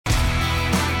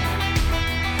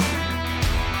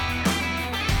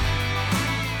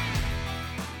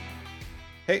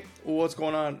Hey, what's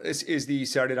going on? This is the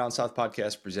Saturday Down South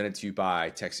podcast presented to you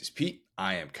by Texas Pete.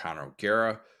 I am Connor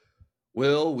O'Gara.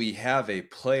 Will we have a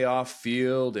playoff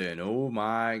field? And oh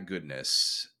my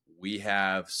goodness, we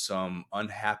have some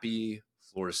unhappy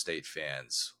Florida State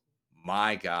fans.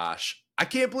 My gosh, I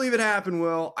can't believe it happened,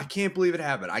 Will. I can't believe it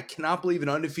happened. I cannot believe an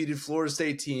undefeated Florida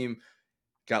State team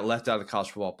got left out of the college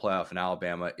football playoff, and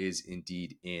Alabama is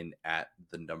indeed in at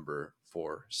the number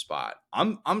 4 spot.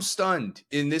 I'm stunned.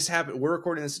 And this happened. We're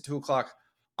recording this at 2:00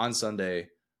 on Sunday.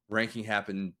 Ranking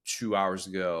happened 2 hours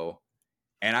ago,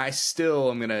 and I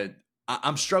still am gonna.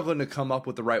 I'm struggling to come up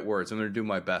with the right words. I'm gonna do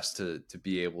my best to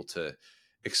be able to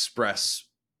express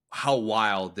how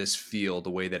wild this field,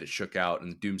 the way that it shook out,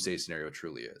 and the doomsday scenario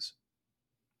truly is.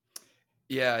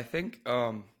 Yeah, I think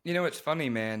it's funny,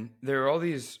 man. There are all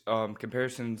these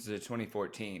comparisons to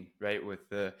 2014, right? With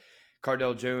the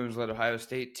Cardell Jones led Ohio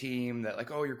State team that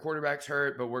like, oh, your quarterback's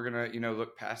hurt, but we're gonna,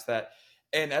 look past that.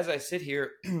 And as I sit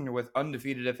here with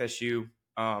undefeated FSU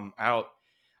out,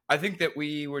 I think that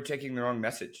we were taking the wrong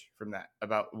message from that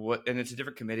about what, and it's a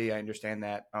different committee. I understand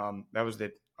that. That was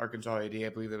the Arkansas AD. I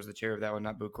believe that was the chair of that one,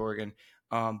 not Boo Corrigan.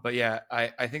 But yeah,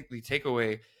 I think the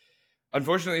takeaway,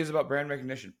 unfortunately, is about brand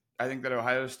recognition. I think that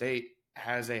Ohio State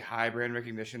has a high brand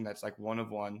recognition that's like one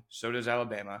of one. So does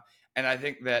Alabama. And I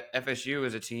think that FSU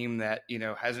is a team that,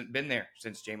 hasn't been there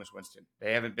since Jameis Winston.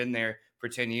 They haven't been there for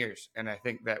 10 years. And I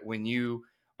think that when you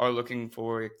are looking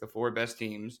for the 4 best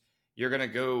teams, you're going to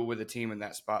go with a team in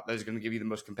that spot that is going to give you the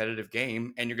most competitive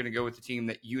game. And you're going to go with the team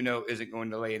that isn't going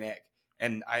to lay an egg.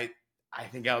 And I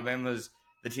think Alabama's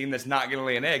the team that's not going to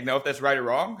lay an egg. Now, if that's right or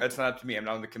wrong, that's not up to me. I'm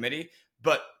not on the committee.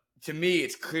 But to me,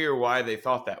 it's clear why they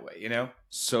thought that way,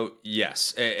 So,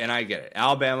 yes, and I get it.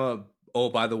 Alabama, oh,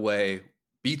 by the way,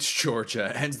 beats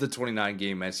Georgia, ends the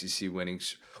 29-game SEC winning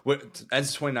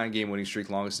streak,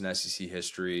 longest in SEC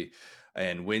history,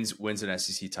 and wins an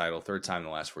SEC title, third time in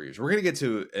the last 4 years. We're going to get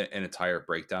to an entire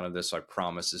breakdown of this, so I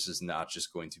promise this is not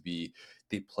just going to be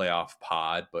the playoff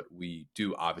pod, but we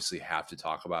do obviously have to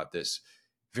talk about this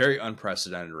very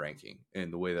unprecedented ranking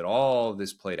and the way that all of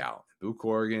this played out. Boo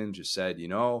Corrigan just said,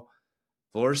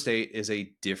 Florida State is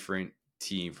a different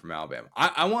team from Alabama.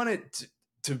 I want it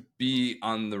to be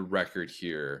on the record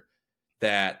here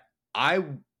that I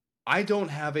don't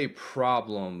have a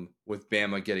problem with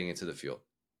Bama getting into the field.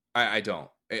 I don't.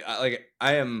 I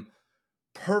am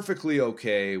perfectly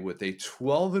okay with a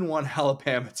 12-1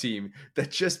 Alabama team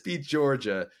that just beat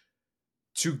Georgia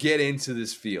to get into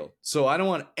this field. So I don't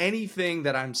want anything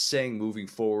that I'm saying moving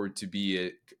forward to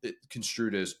be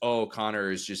construed as, oh,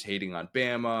 Connor is just hating on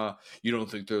Bama. You don't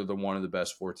think they're one of the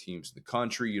best 4 teams in the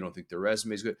country. You don't think their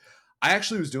resume is good. I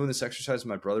actually was doing this exercise with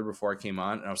my brother before I came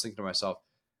on, and I was thinking to myself,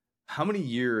 how many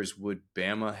years would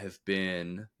Bama have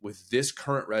been with this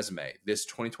current resume, this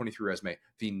 2023 resume,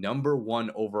 the number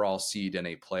 1 overall seed in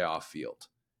a playoff field?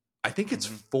 I think it's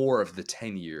 4 of the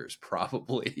 10 years,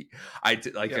 probably. I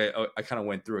kind of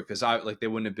went through it because they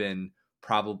wouldn't have been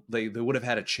probably, they would have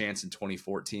had a chance in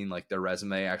 2014. Like their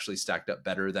resume actually stacked up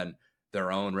better than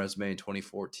their own resume in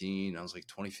 2014. I was like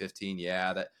 2015.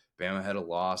 Yeah, that Bama had a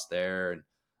loss there.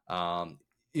 And,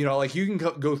 you can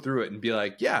go through it and be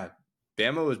like, yeah,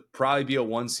 Bama would probably be a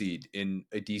 1 seed in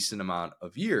a decent amount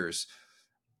of years.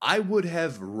 I would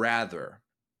have rather,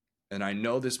 and I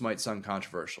know this might sound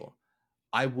controversial,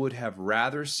 I would have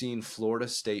rather seen Florida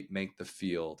State make the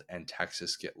field and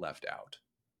Texas get left out.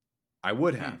 I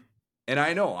would have. And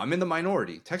I know I'm in the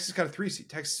minority. Texas got a 3 seed.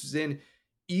 Texas is in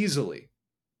easily.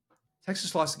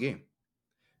 Texas lost the game.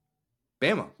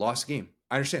 Bama lost the game.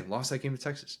 I understand. Lost that game to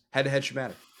Texas. Head-to-head should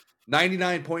matter.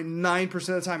 99.9% of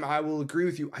the time, I will agree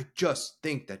with you. I just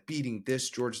think that beating this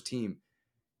Georgia team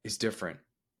is different.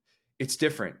 It's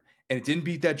different. And it didn't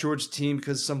beat that Georgia team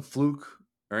because of some fluke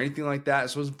or anything like that.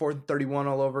 This wasn't 4th and 31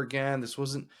 all over again. This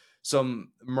wasn't some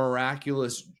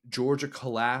miraculous Georgia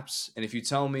collapse. And if you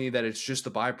tell me that it's just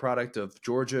the byproduct of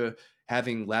Georgia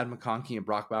having Ladd McConkey and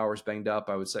Brock Bowers banged up,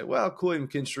 I would say, well, Kool-Aid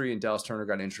McKinstry and Dallas Turner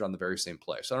got injured on the very same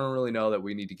play. So I don't really know that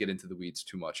we need to get into the weeds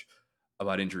too much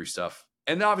about injury stuff.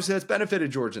 And obviously that's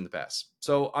benefited Georgia in the past.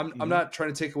 So I'm not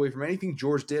trying to take away from anything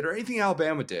Georgia did or anything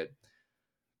Alabama did.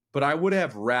 But I would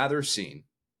have rather seen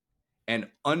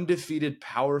an undefeated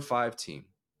Power 5 team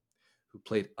who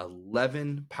played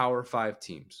 11 Power 5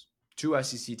 teams, 2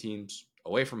 SEC teams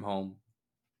away from home,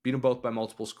 beat them both by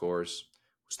multiple scores.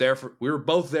 We were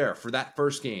both there for that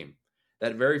first game,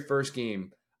 that very first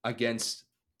game against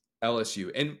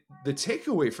LSU. And the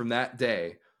takeaway from that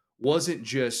day wasn't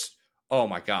just, oh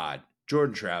my God,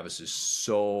 Jordan Travis is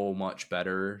so much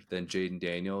better than Jaden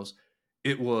Daniels.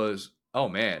 It was, oh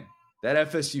man, that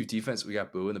FSU defense, we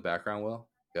got Boo in the background, Will.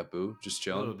 Got Boo just A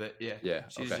little chilling. bit, yeah. Yeah.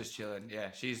 She's Okay. just chilling.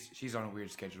 Yeah, she's on a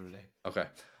weird schedule today. Okay.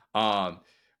 Um,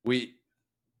 we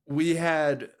we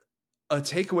had a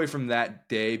takeaway from that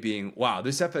day being, wow,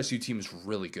 this FSU team is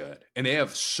really good, and they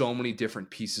have so many different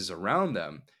pieces around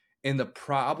them. And the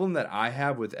problem that I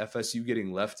have with FSU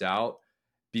getting left out,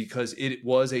 because it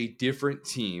was a different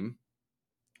team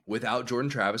without Jordan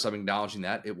Travis, I'm acknowledging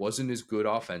that it wasn't as good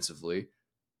offensively.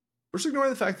 We're just ignoring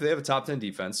the fact that they have a top 10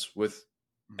 defense with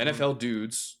Mm-hmm. NFL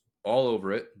dudes all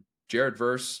over it. Jared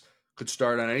Verse could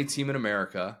start on any team in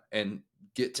America and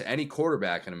get to any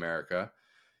quarterback in America.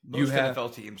 You Most have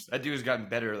NFL teams, that dude has gotten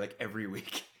better like every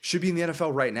week. should be in the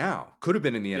NFL right now. Could have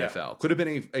been in the Yeah. NFL. Could have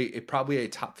been a probably a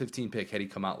top 15 pick had he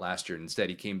come out last year. Instead,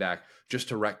 he came back just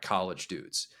to wreck college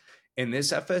dudes. And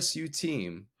this FSU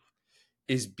team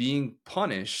is being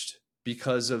punished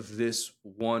because of this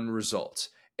one result.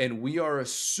 And we are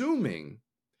assuming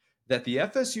that the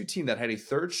FSU team that had a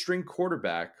third string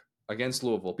quarterback against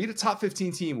Louisville beat a top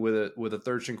 15 team with a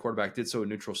third string quarterback, did so a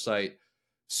neutral site,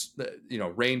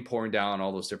 rain pouring down,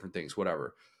 all those different things,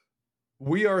 whatever.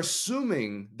 We are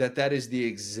assuming that that is the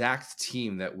exact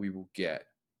team that we will get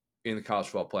in the college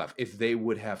football playoff if they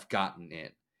would have gotten in.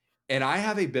 And I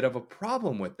have a bit of a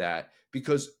problem with that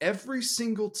because every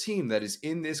single team that is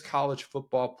in this college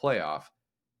football playoff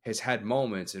has had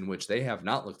moments in which they have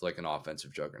not looked like an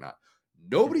offensive juggernaut.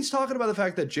 Nobody's talking about the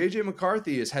fact that JJ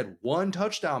McCarthy has had one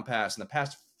touchdown pass in the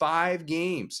past 5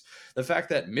 games. The fact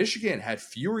that Michigan had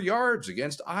fewer yards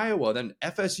against Iowa than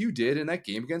FSU did in that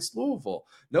game against Louisville.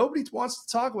 Nobody wants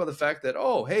to talk about the fact that,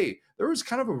 oh, hey, there was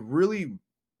kind of a really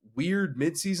weird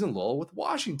midseason lull with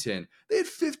Washington. They had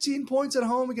 15 points at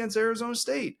home against Arizona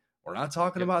State. We're not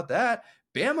talking Yep. about that.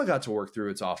 Bama got to work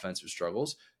through its offensive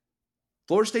struggles.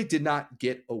 Florida State did not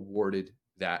get awarded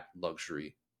that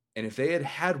luxury. And if they had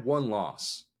had one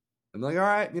loss, I'm like, all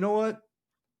right, you know what?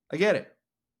 I get it.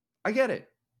 I get it.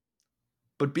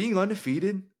 But being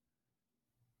undefeated,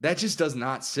 that just does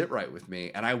not sit right with me.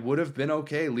 And I would have been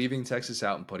okay leaving Texas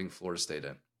out and putting Florida State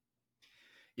in.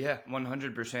 Yeah,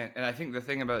 100%. And I think the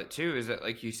thing about it too is that,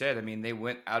 like you said, I mean, they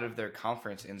went out of their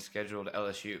conference and scheduled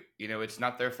LSU. You know, it's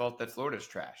not their fault that Florida's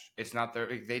trash. It's not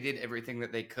they did everything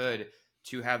that they could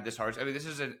to have this hard. I mean, this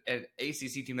is an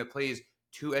ACC team that plays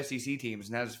two SEC teams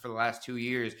and has for the last 2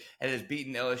 years and has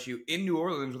beaten LSU in New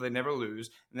Orleans where they never lose,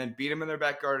 and then beat them in their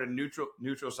backyard, a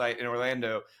neutral site in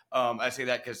Orlando. I say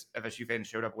that because FSU fans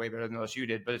showed up way better than LSU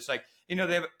did, but it's like, you know,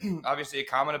 they have obviously a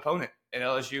common opponent in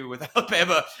LSU with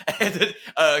Alabama and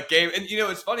game. And you know,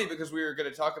 it's funny because we were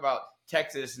going to talk about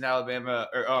Texas and Alabama,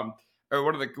 or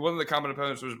one of the common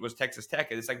opponents was Texas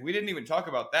Tech, and it's like we didn't even talk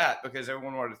about that because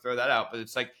everyone wanted to throw that out. But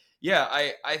it's like, yeah,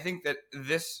 I think that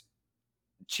this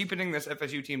cheapening this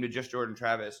FSU team to just Jordan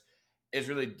Travis is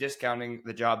really discounting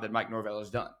the job that Mike Norvell has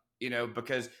done. You know,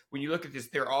 because when you look at this,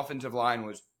 their offensive line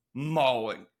was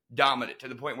mauling, dominant to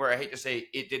the point where I hate to say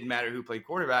it didn't matter who played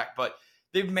quarterback, but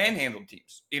they've manhandled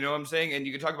teams. You know what I'm saying? And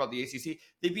you can talk about the ACC.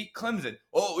 They beat Clemson.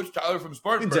 Oh, it's Tyler from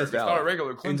Spartanburg. It's not a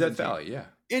regular Clemson In Death team. Valley, yeah.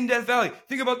 In Death Valley.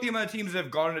 Think about the amount of teams that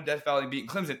have gone into Death Valley and beaten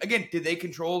Clemson. Again, did they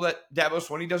control that Dabo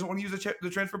Swinney doesn't want to use the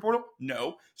transfer portal?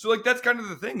 No. So, like, that's kind of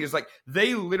the thing is, like,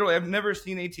 they literally, I've never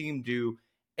seen a team do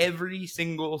every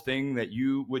single thing that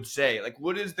you would say. Like,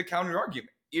 what is the counter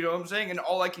argument? You know what I'm saying? And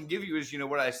all I can give you is, you know,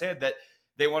 what I said, that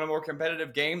they want a more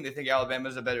competitive game. They think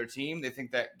Alabama's a better team. They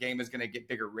think that game is going to get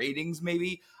bigger ratings,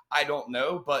 maybe. I don't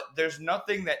know. But there's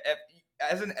nothing that,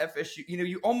 as an FSU, you know,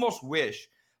 you almost wish,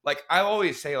 like I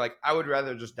always say, like I would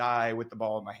rather just die with the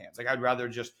ball in my hands. Like I'd rather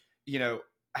just, you know,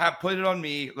 put it on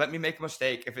me. Let me make a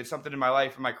mistake. If it's something in my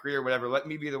life, in my career, whatever, let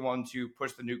me be the one to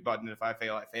push the nuke button. If I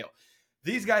fail, I fail.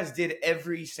 These guys did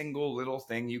every single little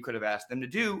thing you could have asked them to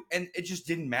do, and it just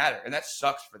didn't matter. And that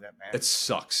sucks for them, man. It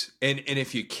sucks. And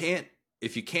if you can't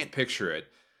picture it,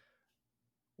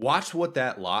 watch what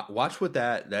that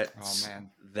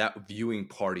viewing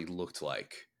party looked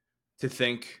like. To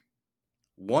think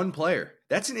one player,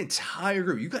 that's an entire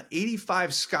group. You got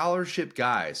 85 scholarship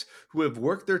guys who have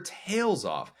worked their tails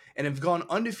off and have gone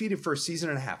undefeated for a season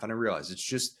and a half. And I realize it's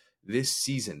just this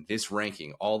season, this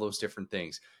ranking, all those different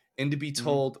things. And to be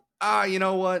told, you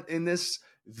know what, in this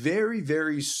very,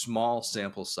 very small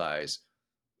sample size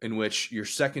in which your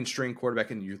second string quarterback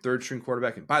and your third string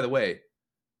quarterback, and by the way,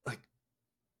 like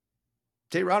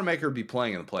Tate Rodemaker would be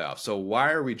playing in the playoffs. So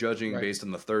why are we judging based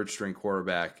on the third string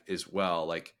quarterback as well?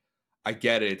 Like, I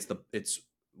get it. It's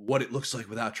what it looks like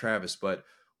without Travis, but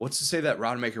what's to say that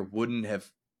Rodemaker wouldn't have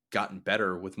gotten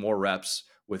better with more reps,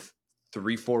 with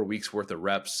 3-4 weeks worth of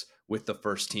reps with the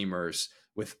first teamers,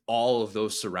 with all of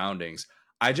those surroundings?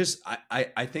 I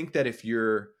think that if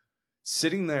you're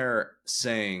sitting there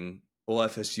saying well,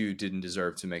 FSU didn't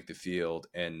deserve to make the field,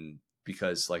 and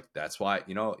because like that's why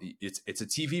it's a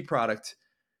TV product.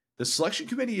 The selection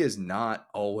committee has not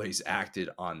always acted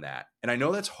on that, and I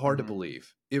know that's hard to Mm-hmm.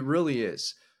 believe. It really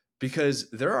is, because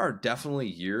there are definitely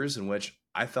years in which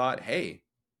I thought, hey,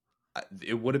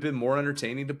 it would have been more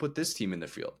entertaining to put this team in the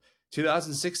field.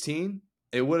 2016,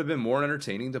 it would have been more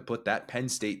entertaining to put that Penn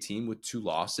State team with 2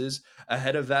 losses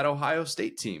ahead of that Ohio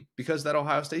State team, because that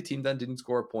Ohio State team then didn't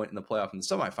score a point in the playoff in the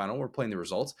semifinal. We're playing the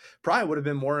results. Probably would have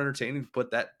been more entertaining to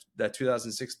put that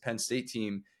 2006 Penn State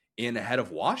team in ahead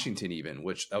of Washington, even,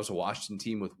 which that was a Washington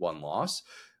team with 1 loss.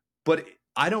 But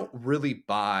I don't really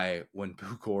buy when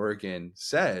Book Oregon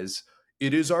says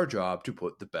it is our job to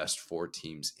put the best 4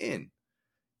 teams in.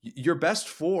 Your best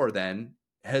 4 then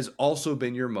has also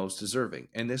been your most deserving.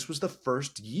 And this was the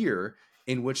first year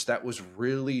in which that was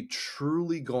really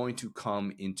truly going to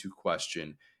come into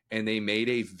question. And they made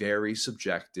a very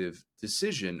subjective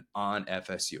decision on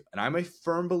FSU. And I'm a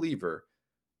firm believer,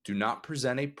 do not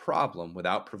present a problem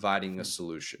without providing a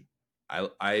solution.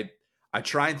 I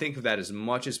try and think of that as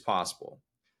much as possible.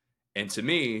 And to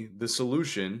me, the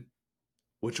solution,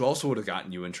 which also would have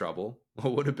gotten you in trouble,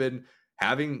 would have been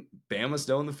having Bama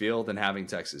still in the field and having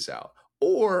Texas out.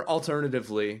 Or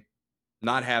alternatively,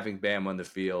 not having Bama in the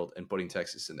field and putting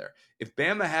Texas in there. If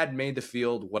Bama had made the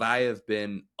field, would I have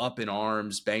been up in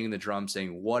arms, banging the drum,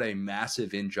 saying, what a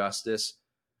massive injustice?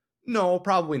 No,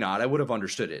 probably not. I would have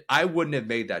understood it. I wouldn't have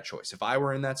made that choice. If I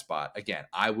were in that spot, again,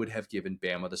 I would have given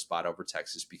Bama the spot over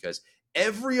Texas, because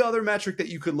every other metric that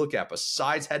you could look at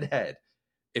besides head to head,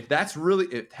 if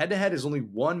head to head is only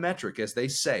one metric, as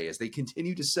they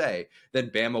continue to say,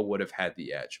 then Bama would have had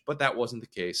the edge. But that wasn't the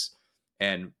case.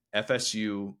 And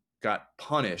FSU got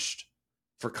punished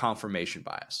for confirmation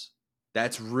bias.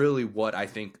 That's really what I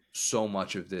think so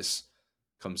much of this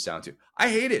comes down to. I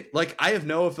hate it. Like, I have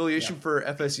no affiliation for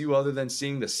FSU other than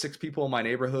seeing the 6 people in my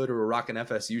neighborhood who were rocking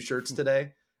FSU shirts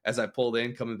today as I pulled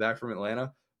in coming back from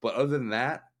Atlanta. But other than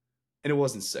that, and it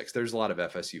wasn't 6. There's a lot of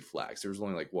FSU flags. There was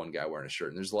only like 1 guy wearing a shirt,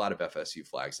 and there's a lot of FSU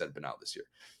flags that have been out this year.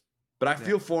 But I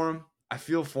feel for him. I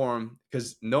feel for him,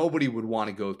 because nobody would want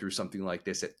to go through something like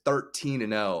this at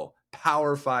 13-0,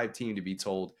 Power 5 team, to be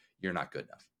told you're not good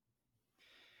enough.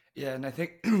 Yeah, and I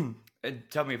think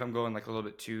tell me if I'm going like a little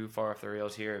bit too far off the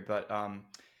rails here, but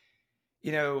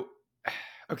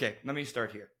okay, let me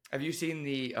start here. Have you seen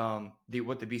the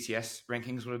what the BCS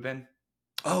rankings would have been?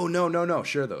 Oh, no,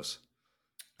 share those.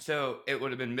 So it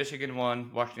would have been Michigan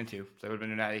 1, Washington 2. So it would have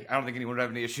been a natty. I don't think anyone would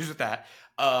have any issues with that.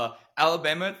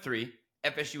 Alabama at 3,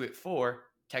 FSU at 4,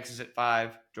 Texas at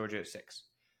 5, Georgia at 6.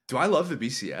 Do I love the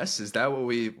BCS? Is that what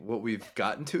we've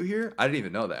gotten to here? I didn't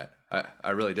even know that.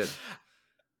 I really did.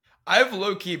 I've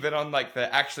low-key been on like the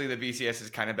BCS is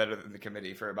kind of better than the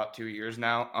committee for about 2 years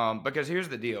now. Because here's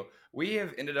the deal. We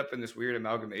have ended up in this weird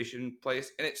amalgamation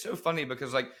place. And it's so funny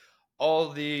because like all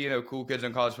the, cool kids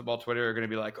on college football Twitter are going to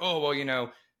be like, oh,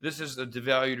 well, this is a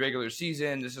devalued regular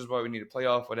season. This is why we need a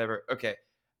playoff, whatever. Okay.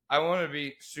 I want to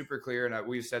be super clear, and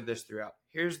we've said this throughout.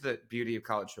 Here's the beauty of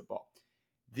college football.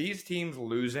 These teams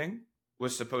losing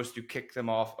was supposed to kick them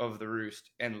off of the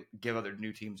roost and give other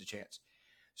new teams a chance.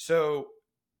 So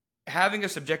having a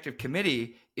subjective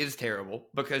committee is terrible,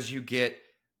 because you get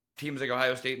teams like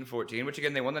Ohio State in 14, which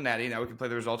again, they won the Natty. Now we can play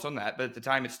the results on that. But at the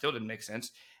time, it still didn't make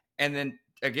sense. And then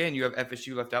again, you have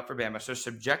FSU left out for Bama. So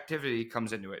subjectivity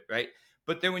comes into it, right?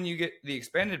 But then when you get the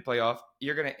expanded playoff,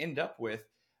 you're going to end up with,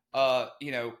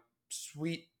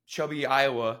 sweet, chubby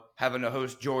Iowa having to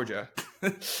host Georgia.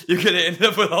 You're going to end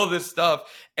up with all this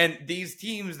stuff. And these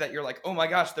teams that you're like, oh my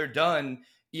gosh, they're done.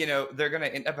 They're going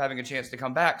to end up having a chance to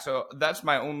come back. So that's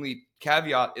my only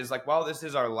caveat is like, while this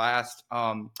is our last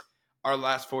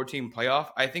 4-team playoff,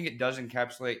 I think it does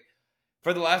encapsulate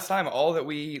for the last time all that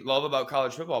we love about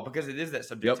college football, because it is that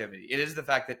subjectivity. Yep. It is the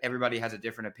fact that everybody has a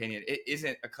different opinion. It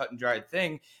isn't a cut and dried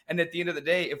thing. And at the end of the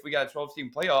day, if we got a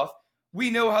 12-team playoff, we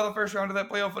know how the first round of that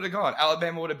playoff would have gone.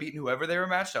 Alabama would have beaten whoever they were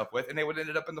matched up with, and they would have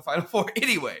ended up in the Final Four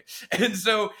anyway. And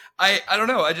so I don't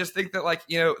know. I just think that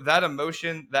that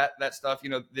emotion, that stuff,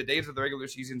 the days of the regular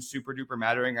season super duper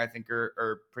mattering, I think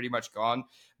are pretty much gone.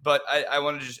 But I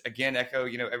want to just again echo,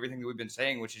 everything that we've been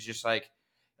saying, which is just like,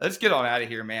 let's get on out of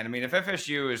here, man. I mean, if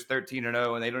FSU is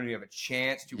 13-0 and they don't even have a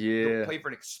chance to play for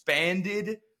an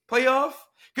expanded playoff,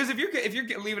 because if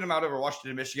you're leaving them out over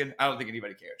Washington and Michigan, I don't think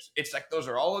anybody cares. It's like those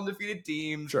are all undefeated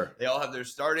teams. Sure. They all have their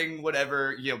starting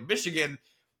whatever. Michigan,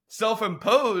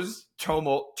 self-imposed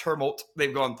turmoil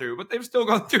they've gone through, but they've still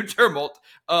gone through turmoil.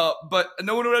 But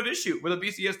no one would have issue with a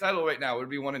BCS title right now. It would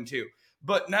be 1 and 2.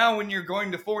 But now when you're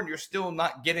going to 4 and you're still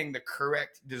not getting the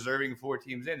correct deserving 4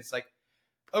 teams in, it's like,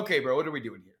 okay, bro, what are we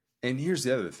doing here? And here's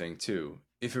the other thing too.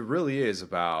 if it really is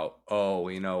about, oh,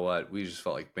 you know what, we just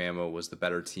felt like Bama was the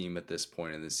better team at this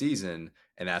point in the season,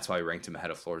 and that's why we ranked him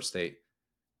ahead of Florida State.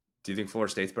 Do you think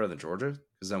Florida State's better than Georgia?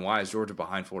 Because then why is Georgia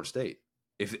behind Florida State?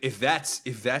 If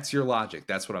that's your logic,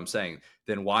 that's what I'm saying.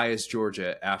 Then why is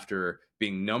Georgia, after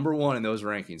being number one in those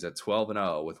rankings at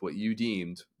 12-0 with what you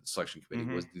deemed the selection committee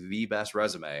Mm-hmm. was the best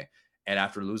resume, and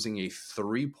after losing a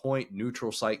 3-point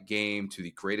neutral site game to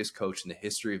the greatest coach in the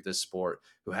history of this sport,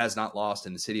 who has not lost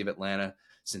in the city of Atlanta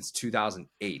since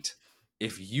 2008,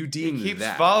 if you He deem keeps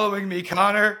that, following me,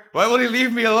 Connor. Why won't he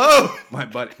leave me alone?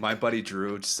 my buddy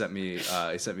Drew just sent me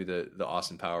the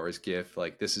Austin Powers gif,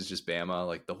 like, this is just Bama,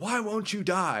 like the why won't you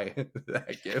die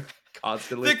that gif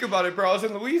constantly. Think about it, bro. I was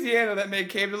in Louisiana. That man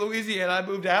came to Louisiana. I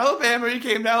moved to Alabama. He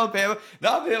came to Alabama.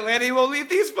 Now I'm in Atlanta. He won't leave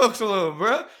these folks alone,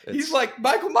 bro. He's like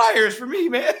Michael Myers for me,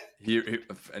 man.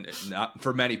 And not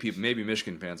for many people, maybe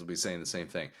Michigan fans will be saying the same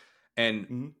thing. And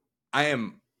Mm-hmm. I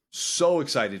am so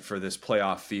excited for this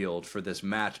playoff field, for these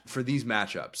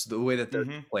matchups, the way that they're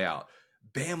going to play out.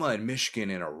 Bama and Michigan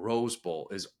in a Rose Bowl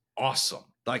is awesome.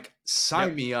 Like,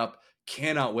 sign me up.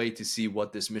 Cannot wait to see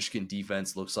what this Michigan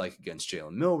defense looks like against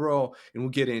Jalen Milroe. And we'll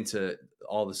get into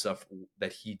all the stuff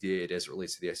that he did as it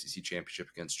relates to the SEC championship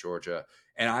against Georgia.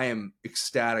 And I am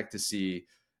ecstatic to see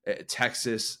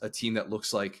Texas, a team that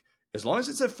looks like, as long as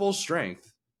it's at full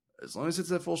strength,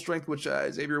 which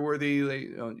Xavier Worthy,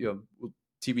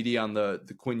 TBD on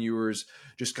the Quinn Ewers,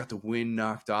 just got the wind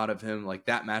knocked out of him. Like,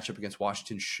 that matchup against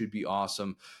Washington should be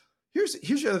awesome. Here's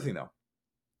the other thing, though.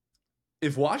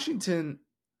 If Washington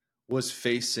was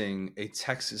facing a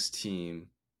Texas team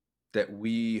that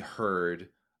we heard,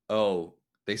 oh,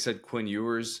 they said Quinn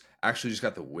Ewers actually just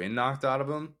got the wind knocked out of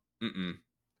him.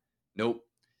 Nope.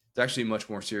 It's actually much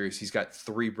more serious. He's got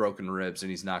 3 broken ribs and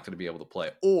he's not going to be able to play.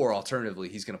 Or alternatively,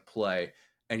 he's going to play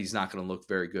and he's not going to look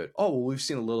very good. Oh, well, we've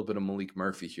seen a little bit of Malik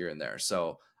Murphy here and there.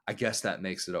 So I guess that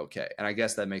makes it okay. And I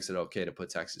guess that makes it okay to put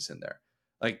Texas in there.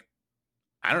 Like,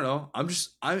 I don't know. I'm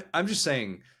just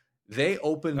saying they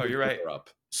opened the door up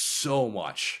so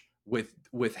much with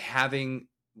telling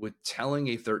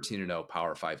a 13-0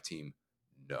 Power 5 team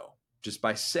no. Just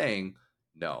by saying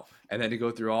no. And then to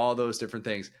go through all those different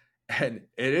things. And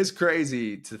it is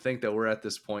crazy to think that we're at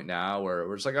this point now where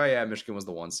we're just like, oh yeah, Michigan was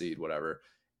the 1 seed, whatever.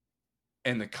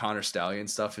 And the Connor Stallion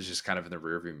stuff is just kind of in the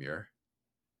rearview mirror.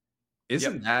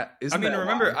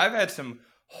 Remember, I've had some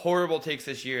horrible takes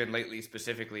this year and lately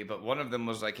specifically, but one of them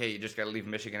was like, hey, you just got to leave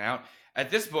Michigan out. At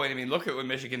this point, I mean, look at what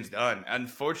Michigan's done.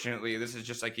 Unfortunately, this is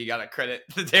just like, you got to credit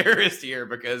the terrorist here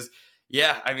because,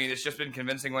 yeah, I mean, it's just been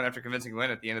convincing win after convincing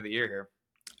win at the end of the year here.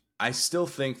 I still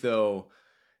think, though,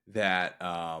 that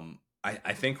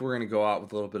I think we're going to go out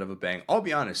with a little bit of a bang. I'll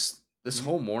be honest, this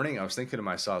whole morning I was thinking to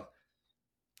myself,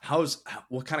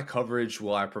 what kind of coverage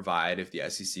will I provide if the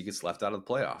SEC gets left out of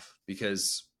the playoff?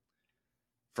 Because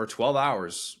for 12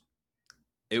 hours,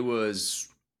 it was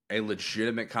a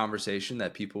legitimate conversation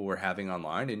that people were having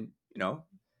online. And,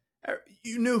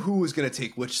 you knew who was going to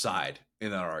take which side in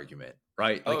that argument,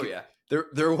 right? Like,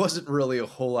 there wasn't really a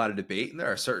whole lot of debate. And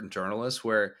there are certain journalists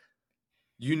where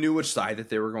you knew which side that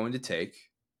they were going to take.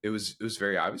 It was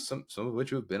very obvious, some of which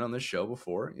have been on this show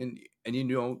before. And you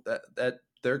know that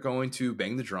they're going to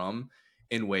bang the drum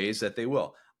in ways that they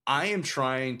will. I am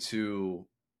trying to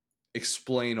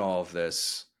explain all of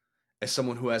this as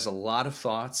someone who has a lot of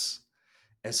thoughts,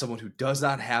 as someone who does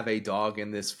not have a dog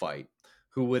in this fight,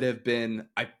 who would have been,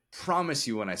 I promise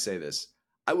you when I say this,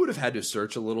 I would have had to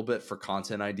search a little bit for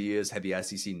content ideas had the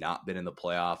SEC not been in the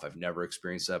playoff. I've never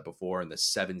experienced that before in the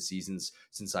 7 seasons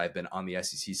since I've been on the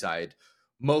SEC side,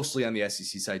 mostly on the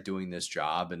SEC side doing this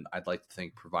job. And I'd like to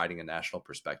think providing a national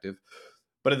perspective.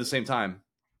 But at the same time,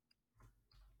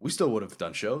 we still would have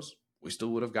done shows. We still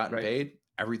would have gotten paid.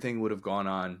 Everything would have gone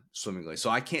on swimmingly. So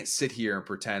I can't sit here and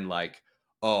pretend like,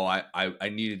 oh, I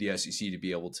needed the SEC to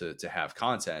be able to have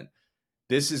content.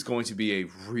 This is going to be a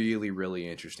really, really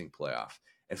interesting playoff.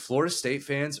 And Florida State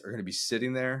fans are going to be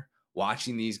sitting there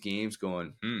watching these games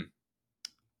going,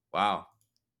 wow,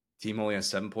 team only has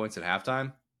 7 points at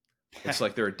halftime. Looks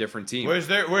like they're a different team. Where's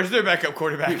their backup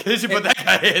quarterback? They should put that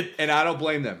guy in. And I don't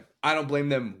blame them. I don't blame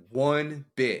them one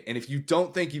bit. And if you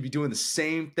don't think you'd be doing the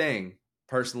same thing,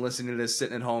 person listening to this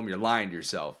sitting at home, you're lying to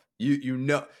yourself. You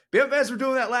know, Bama fans were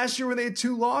doing that last year when they had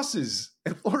 2 losses,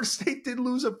 and Florida State did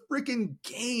lose a freaking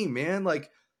game, man.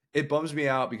 Like, it bums me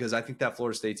out because I think that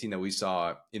Florida State team that we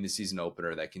saw in the season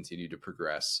opener that continued to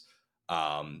progress,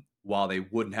 while they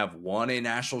wouldn't have won a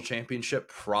national championship,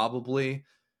 probably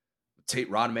Tate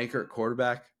Rodemaker at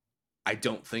quarterback, I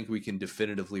don't think we can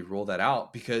definitively rule that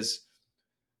out because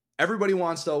everybody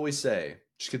wants to always say,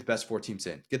 just get the best 4 teams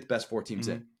in. Get the best 4 teams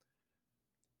in.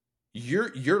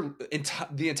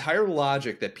 the entire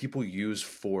logic that people use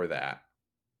for that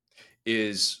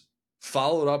is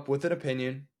followed up with an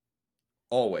opinion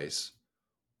always,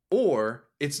 or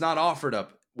it's not offered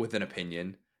up with an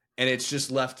opinion and it's just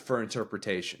left for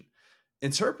interpretation.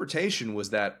 Interpretation was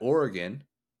that Oregon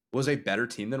was a better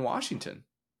team than Washington.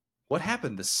 What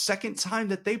happened the second time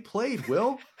that they played,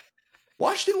 Will?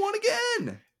 Washington won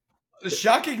again.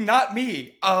 Shocking, not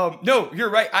me. No, you're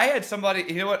right. I had somebody.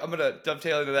 You know what? I'm gonna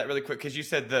dovetail into that really quick because you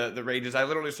said the ranges. I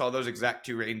literally saw those exact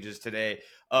two ranges today.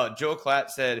 Joel Klatt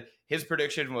said his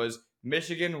prediction was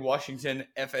Michigan, Washington,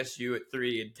 FSU at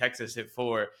 3, and Texas at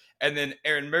 4. And then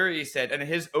Aaron Murray said, and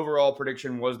his overall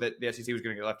prediction was that the SEC was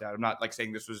going to get left out. I'm not like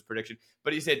saying this was his prediction,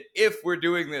 but he said if we're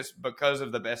doing this because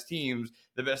of the best teams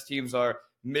are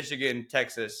Michigan,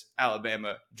 Texas,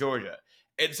 Alabama, Georgia.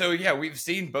 And so, yeah, we've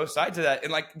seen both sides of that.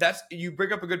 And, like, you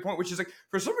bring up a good point, which is, like,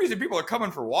 for some reason, people are coming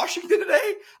for Washington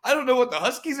today. I don't know what the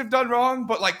Huskies have done wrong,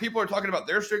 but, like, people are talking about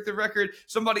their strength of record.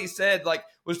 Somebody said, like,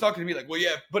 was talking to me, like, well,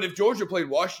 yeah, but if Georgia played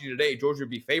Washington today, Georgia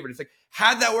would be favored. It's like,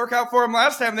 how'd that work out for them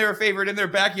last time they were favored in their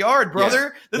backyard,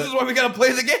 brother? Yeah, this is why we got to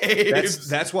play the game.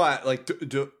 That's why, like,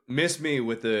 miss me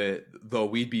with the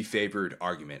we'd be favored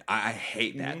argument. I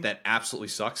hate that. Mm-hmm. That absolutely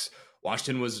sucks.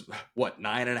 Washington was,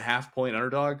 9.5 point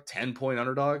underdog, 10 point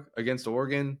underdog against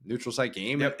Oregon, neutral site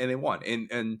game, and they won.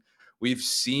 And we've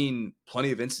seen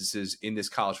plenty of instances in this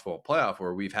college football playoff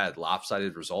where we've had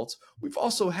lopsided results. We've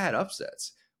also had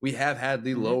upsets. We have had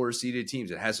the lower seeded teams.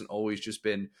 It hasn't always just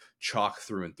been chalk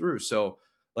through and through. So,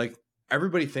 like,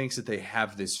 everybody thinks that they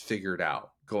have this figured out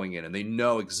going in and they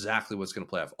know exactly what's going to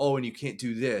play off. Oh, and you can't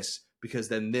do this because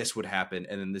then this would happen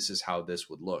and then this is how this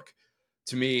would look.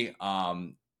 To me,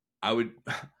 I would,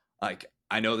 like,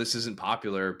 I know this isn't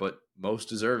popular, but most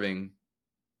deserving,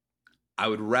 I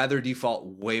would rather default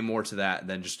way more to that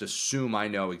than just assume I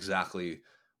know exactly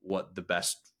what the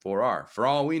best four are. For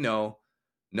all we know,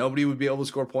 nobody would be able to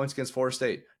score points against Florida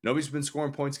State. Nobody's been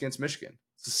scoring points against Michigan.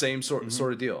 It's the same sort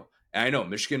of deal. And I know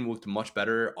Michigan looked much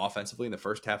better offensively in the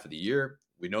first half of the year.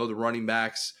 We know the running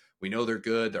backs. We know they're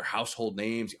good. They're household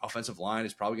names. The offensive line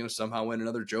is probably going to somehow win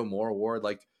another Joe Moore award.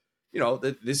 Like,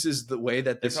 this is the way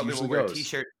that this usually goes. They probably will wear a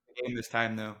T-shirt game this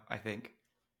time, though, I think.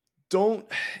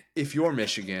 If you're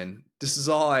Michigan, this is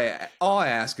all I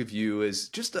ask of you is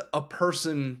just a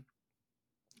person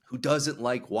who doesn't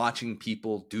like watching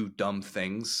people do dumb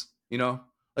things.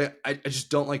 Like I just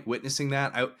don't like witnessing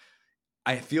that.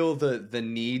 I feel the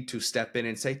need to step in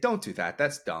and say, don't do that.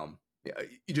 That's dumb.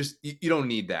 You don't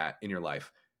need that in your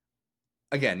life.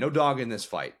 Again, no dog in this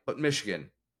fight, but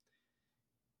Michigan,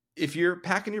 if you're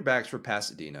packing your bags for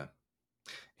Pasadena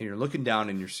and you're looking down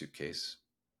in your suitcase,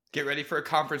 get ready for a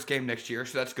conference game next year.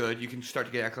 So that's good. You can start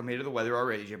to get acclimated to the weather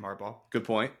already, Jim Harbaugh. Good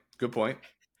point.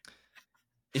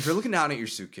 If you're looking down at your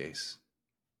suitcase,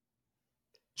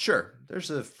 sure, there's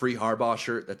a free Harbaugh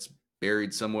shirt that's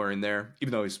buried somewhere in there.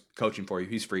 Even though he's coaching for you,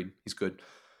 he's free. He's good.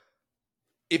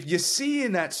 If you see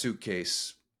in that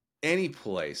suitcase any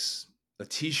place a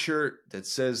T-shirt that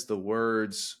says the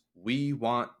words, "We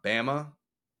want Bama,"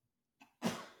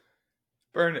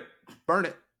 burn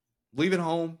it. Leave it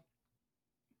home.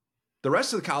 The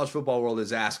rest of the college football world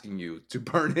is asking you to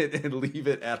burn it and leave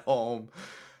it at home.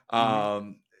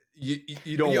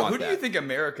 You don't want who that. Do you think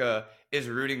America is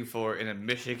rooting for in a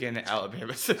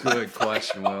Michigan-Alabama? Good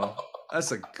question, Will.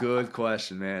 That's a good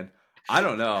question, man. I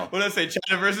don't know. What did I say?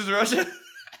 China versus Russia?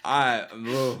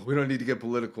 We don't need to get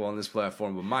political on this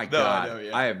platform, but my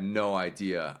God, I have no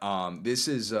idea. This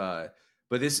is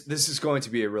going to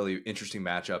be a really interesting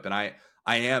matchup, and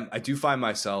I do find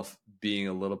myself being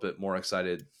a little bit more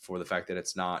excited for the fact that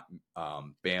it's not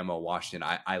Bama, Washington.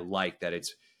 I like that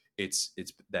it's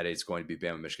going to be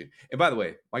Bama, Michigan. And by the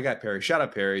way, my guy Perry, shout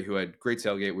out Perry, who had great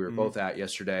tailgate. We were both at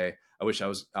yesterday. I wish I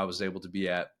was able to be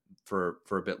at for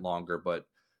a bit longer, but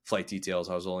flight details,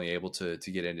 I was only able to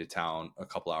get into town a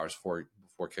couple hours before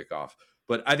kickoff.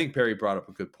 But I think Perry brought up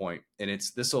a good point, and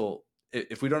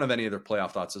if we don't have any other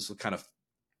playoff thoughts, this will kind of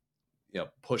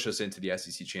push us into the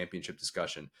SEC championship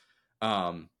discussion.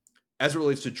 As it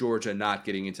relates to Georgia not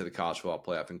getting into the college football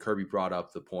playoff, and Kirby brought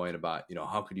up the point about,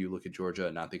 how could you look at Georgia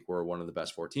and not think we're one of the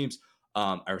best four teams?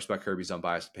 I respect Kirby's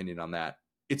unbiased opinion on that.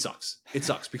 It sucks.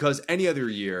 Because any other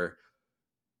year,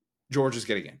 Georgia's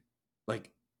getting in.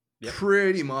 Like,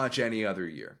 pretty much any other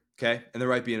year. Okay? And there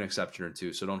might be an exception or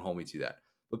two, so don't hold me to that.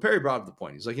 But Perry brought up the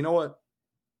point. He's like, you know what?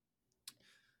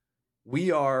 We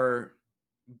are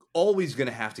always going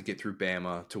to have to get through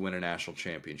Bama to win a national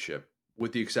championship,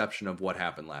 with the exception of what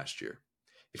happened last year.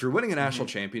 If you're winning a national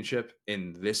championship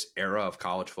in this era of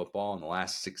college football in the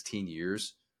last 16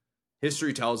 years,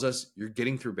 history tells us you're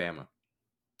getting through Bama.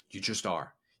 You just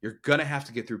are. You're going to have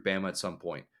to get through Bama at some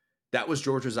point. That was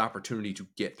Georgia's opportunity to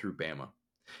get through Bama.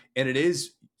 And it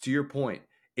is, to your point,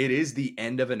 it is the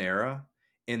end of an era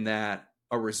in that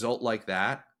a result like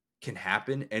that can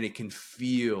happen and it can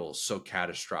feel so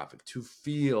catastrophic, to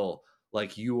feel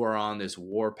like you are on this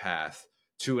war path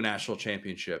to a national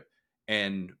championship,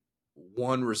 and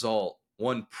one result,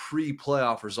 one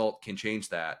pre-playoff result can change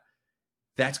that.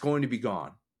 That's going to be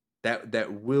gone.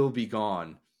 That will be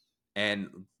gone. And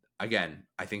again,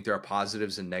 I think there are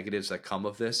positives and negatives that come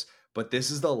of this, but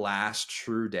this is the last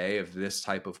true day of this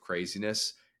type of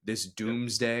craziness, this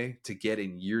doomsday to get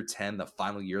in year 10, the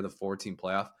final year of the 14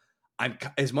 playoff. I'm,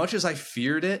 as much as I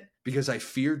feared it, because I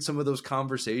feared some of those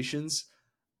conversations,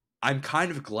 I'm kind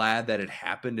of glad that it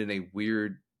happened in a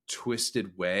weird,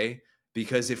 twisted way,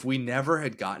 because if we never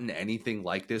had gotten anything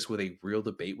like this with a real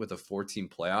debate with a 14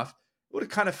 playoff, it would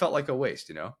have kind of felt like a waste,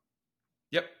 you know?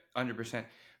 Yep, 100%.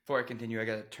 Before I continue, I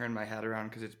got to turn my hat around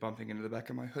because it's bumping into the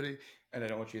back of my hoodie, and I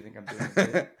don't want you to think I'm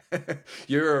doing it.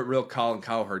 You're a real Colin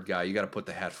Cowherd guy. You got to put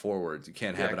the hat forward. You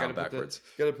can't have it on backwards.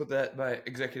 Got to put that by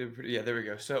executive. Yeah, there we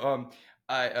go. So,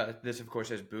 this of course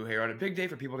has Boo here on a big day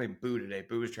for people named Boo today.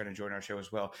 Boo is trying to join our show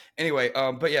as well. Anyway,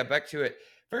 but yeah, back to it.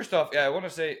 First off, yeah, I want to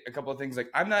say a couple of things. Like,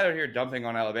 I'm not out here dumping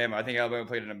on Alabama. I think Alabama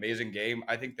played an amazing game.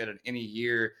 I think that in any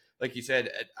year, like you said,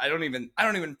 I don't even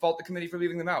fault the committee for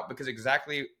leaving them out, because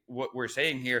exactly what we're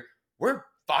saying here, we're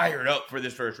fired up for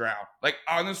this first round. Like,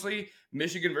 honestly,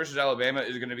 Michigan versus Alabama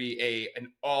is going to be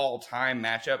an all-time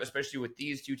matchup, especially with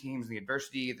these two teams and the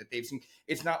adversity that they've seen.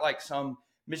 It's not like some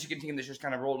Michigan team that's just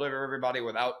kind of rolled over everybody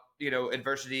without,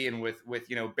 adversity and with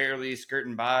barely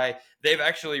skirting by. They've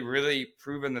actually really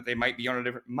proven that they might be on a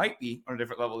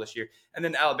different level this year. And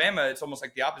then Alabama, it's almost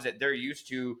like the opposite. They're used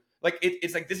to, like,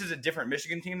 it's like this is a different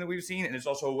Michigan team that we've seen, and it's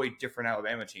also a way different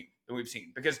Alabama team than we've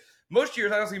seen. Because most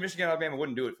years, honestly, Michigan and Alabama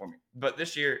wouldn't do it for me, but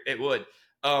this year it would.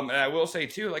 And I will say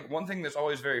too, like, one thing that's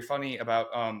always very funny about,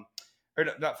 or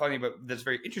not funny, but that's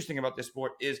very interesting about this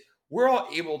sport is we're all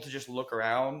able to just look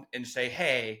around and say,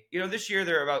 hey, this year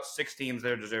there are about 6 teams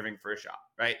that are deserving for a shot,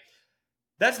 right?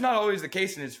 That's not always the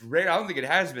case, and it's rare. I don't think it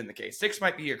has been the case. 6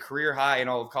 might be a career high in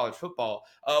all of college football,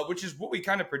 which is what we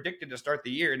kind of predicted to start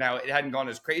the year. Now, it hadn't gone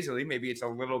as crazily. Maybe it's a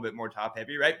little bit more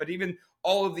top-heavy, right? But even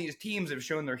all of these teams have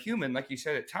shown they're human, like you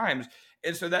said, at times.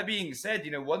 And so that being said,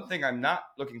 one thing I'm not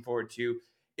looking forward to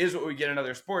is what we get in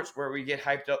other sports, where we get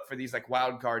hyped up for these, like,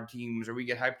 wild card teams, or we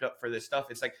get hyped up for this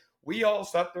stuff. It's like we all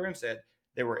sat there and said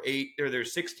there were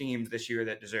 6 teams this year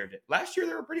that deserved it. Last year,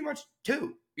 there were pretty much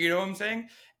 2. You know what I'm saying?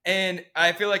 And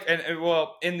I feel like,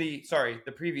 in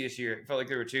the previous year, it felt like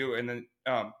there were 2. And then,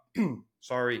 I'm going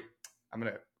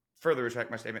to further retract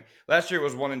my statement. Last year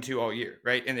was 1 and 2 all year,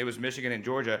 right? And it was Michigan and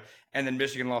Georgia, and then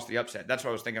Michigan lost the upset. That's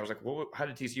what I was thinking. I was like, well, how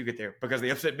did TCU get there? Because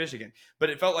they upset Michigan. But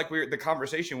it felt like the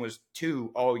conversation was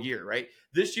 2 all year, right?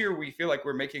 This year, we feel like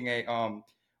we're making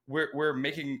we're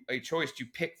making a choice to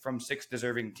pick from 6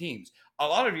 deserving teams. A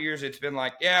lot of years it's been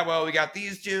like, yeah, well, we got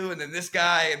these 2 and then this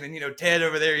guy and then, Ted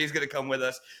over there, he's going to come with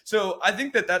us. So I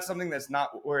think that that's something that's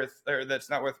not worth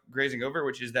grazing over,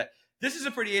 which is that this is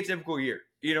a pretty atypical year.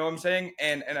 You know what I'm saying?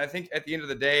 And I think at the end of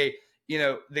the day,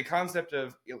 the concept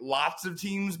of lots of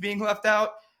teams being left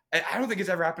out, I don't think it's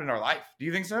ever happened in our life. Do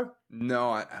you think so? No,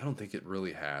 I don't think it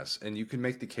really has. And you can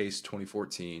make the case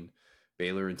 2014,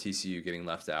 Baylor and TCU getting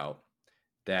left out,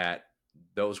 that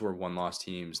those were 1-loss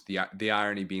teams. The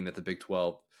irony being that the Big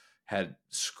 12 had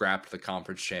scrapped the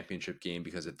conference championship game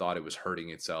because it thought it was hurting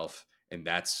itself. And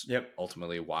that's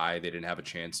ultimately why they didn't have a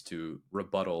chance to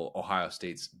rebuttal Ohio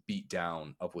State's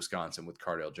beatdown of Wisconsin with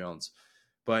Cardale Jones.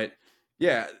 But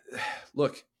yeah,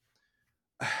 look,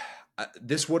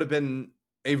 this would have been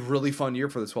a really fun year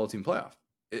for the 12-team playoff.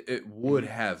 It would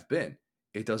have been.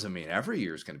 It doesn't mean every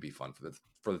year is going to be fun for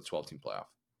the 12-team playoff.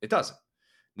 It doesn't.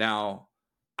 Now,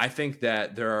 I think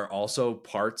that there are also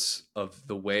parts of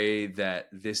the way that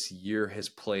this year has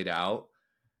played out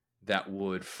that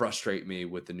would frustrate me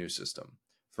with the new system.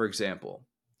 For example,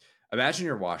 imagine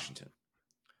you're Washington.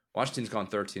 Washington's gone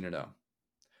 13-0.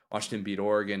 Washington beat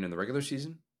Oregon in the regular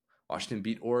season. Washington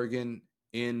beat Oregon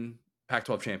in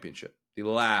Pac-12 championship, the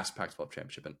last Pac-12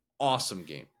 championship. An awesome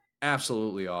game.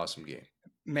 Absolutely awesome game.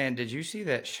 Man, did you see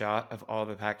that shot of all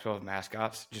the Pac-12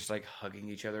 mascots just like hugging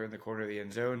each other in the corner of the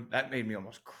end zone? That made me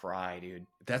almost cry, dude.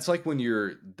 That's like when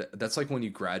you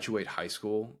graduate high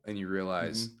school and you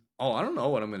realize, oh, I don't know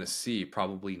what I'm going to see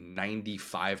probably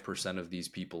 95% of these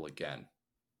people again.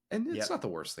 And it's not the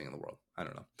worst thing in the world. I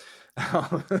don't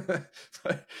know.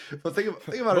 but think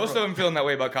about it. Most of them feeling that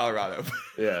way about Colorado.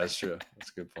 Yeah, that's true.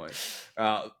 That's a good point.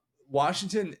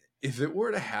 Washington, if it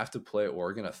were to have to play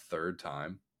Oregon a third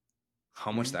time,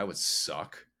 how much that would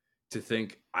suck to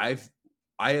think. I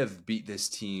I have beat this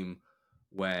team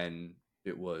when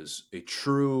it was a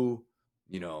true,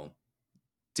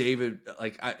 David,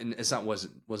 and it's not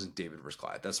wasn't David versus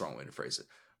Goliath. That's the wrong way to phrase it.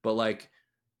 But like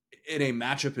in a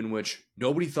matchup in which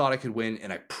nobody thought I could win,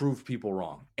 and I proved people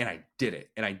wrong, and I did it,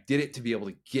 and I did it to be able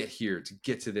to get here, to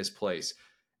get to this place,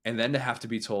 and then to have to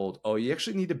be told, oh, you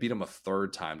actually need to beat them a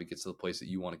third time to get to the place that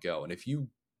you want to go, and if you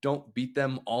don't beat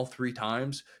them all 3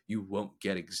 times, you won't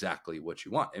get exactly what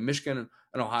you want. And Michigan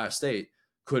and Ohio State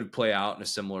could play out in a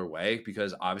similar way,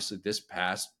 because obviously this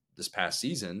past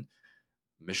season,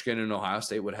 Michigan and Ohio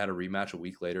State would have had a rematch a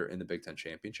week later in the Big Ten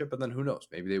championship, and then who knows?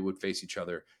 Maybe they would face each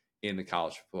other in the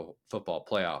college football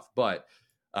playoff. But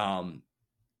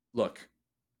look,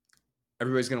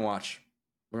 everybody's going to watch.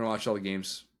 We're going to watch all the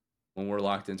games when we're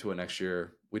locked into it next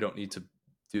year. We don't need to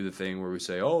do the thing where we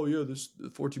say, oh, yeah, the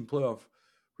 14 playoff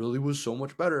really was so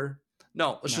much better.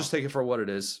 No, let's just take it for what it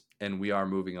is. And we are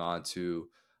moving on to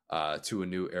a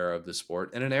new era of the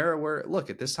sport, and an era where,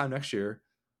 look, at this time next year,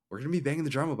 we're going to be banging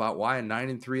the drum about why a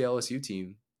 9-3 LSU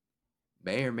team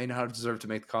may or may not deserve to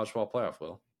make the college football playoff.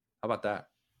 Will, how about that?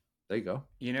 There you go.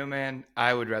 Man,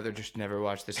 I would rather just never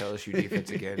watch this LSU defense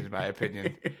again, in my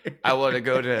opinion. I want to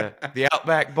go to the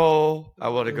Outback Bowl. I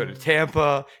want to go to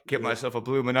Tampa, get myself a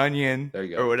bloomin' onion, there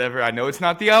you go, or whatever. I know it's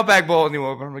not the Outback Bowl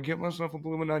anymore, but I'm going to get myself a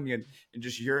bloomin' onion and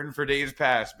just yearn for days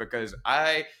past, because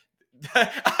I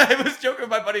was joking with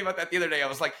my buddy about that the other day. I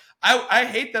was like, I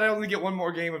hate that I only get one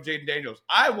more game of Jaden Daniels.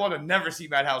 I want to never see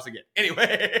Matt House again.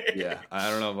 Anyway. Yeah,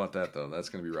 I don't know about that, though. That's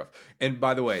going to be rough. And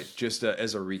by the way, just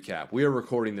as a recap, we are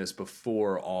recording this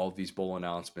before all of these bowl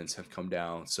announcements have come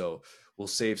down. So we'll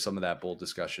save some of that bowl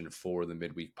discussion for the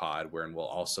midweek pod, wherein we'll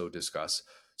also discuss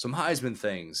some Heisman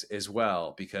things as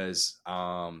well, because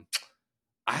I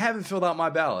haven't filled out my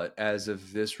ballot as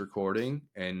of this recording,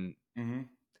 and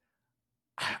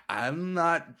I'm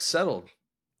not settled.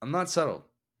 I'm settled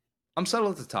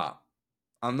at the top.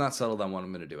 I'm not settled on what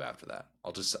I'm going to do after that.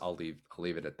 I'll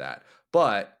leave it at that.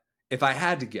 But if I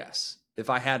had to guess,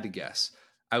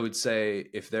 I would say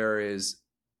if there is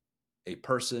a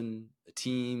person, a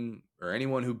team, or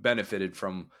anyone who benefited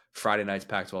from Friday night's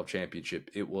Pac-12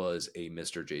 championship, it was a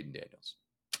Mr. Jaden Daniels,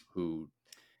 who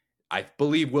I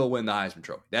believe will win the Heisman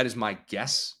Trophy. That is my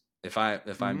guess. If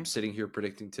I'm sitting here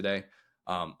predicting today,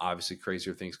 obviously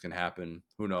crazier things can happen.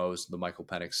 Who knows? The Michael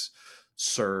Penix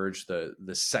surge, the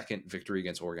second victory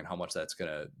against Oregon, how much that's going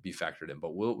to be factored in.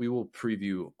 But we will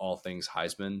preview all things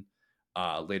Heisman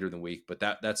later in the week. But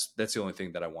that's the only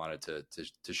thing that I wanted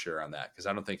to share on that, because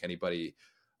I don't think anybody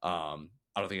in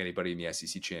the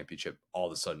SEC championship all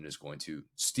of a sudden is going to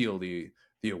steal the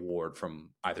award from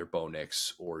either Bo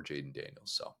Nix or Jaden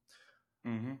Daniels. So.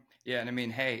 Yeah, and I mean,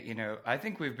 hey, I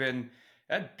think we've been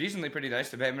decently pretty nice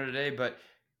to Bama today, but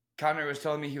Connor was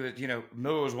telling me he was,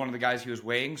 Miller was one of the guys he was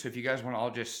weighing. So if you guys want to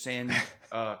all just send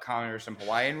Connor some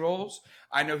Hawaiian rolls,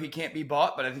 I know he can't be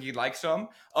bought, but I think he'd like some.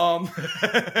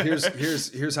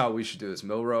 Here's how we should do this.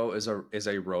 Milrow is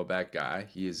a Roback guy.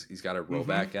 He's got a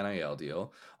Roback NIL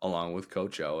deal along with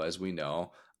Coach O, as we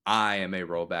know. I am a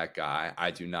Roback guy. I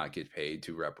do not get paid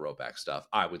to rep Roback stuff.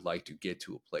 I would like to get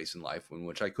to a place in life in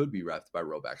which I could be repped by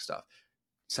Roback stuff.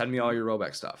 Send me all your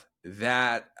Roback stuff.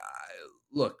 That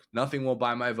look, nothing will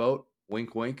buy my vote.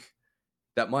 Wink, wink.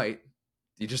 That might.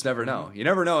 You just never know. You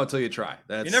never know until you try.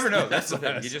 You never know. That's the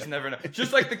thing. You just never know.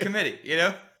 Just like the committee,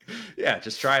 Yeah,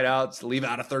 just try it out. Leave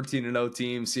out a 13-0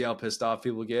 team. See how pissed off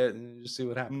people get, and just see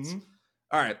what happens.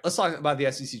 All right, let's talk about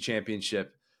the SEC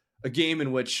championship, a game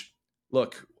in which,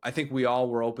 look, I think we all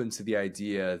were open to the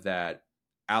idea that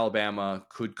Alabama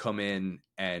could come in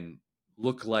and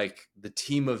look like the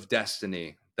team of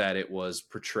destiny that it was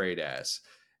portrayed as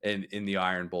in the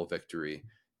Iron Bowl victory.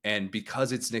 And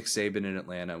because it's Nick Saban in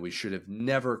Atlanta, we should have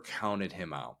never counted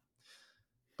him out.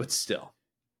 But still,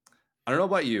 I don't know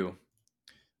about you,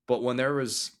 but when there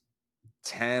was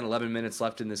 10, 11 minutes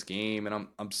left in this game, and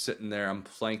I'm sitting there, I'm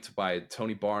flanked by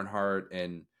Tony Barnhart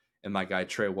and my guy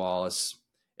Trey Wallace,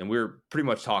 and we were pretty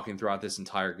much talking throughout this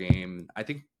entire game. I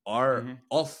think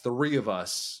all three of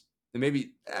us, and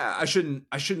maybe I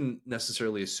shouldn't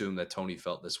necessarily assume that Tony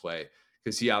felt this way,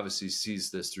 because he obviously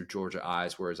sees this through Georgia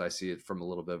eyes, whereas I see it from a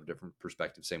little bit of a different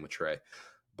perspective. Same with Trey.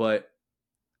 But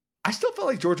I still felt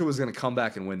like Georgia was going to come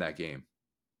back and win that game.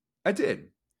 I did,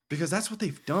 because that's what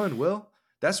they've done, Will.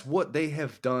 That's what they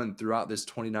have done throughout this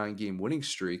 29-game winning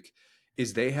streak,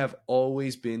 is they have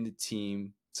always been the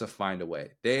team to find a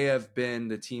way. They have been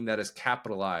the team that has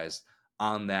capitalized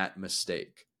on that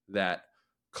mistake, that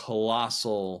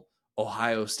colossal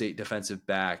Ohio State defensive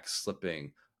back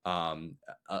slipping,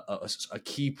 a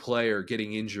key player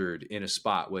getting injured in a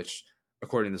spot, which,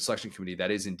 according to the selection committee, that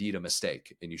is indeed a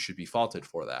mistake, and you should be faulted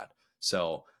for that.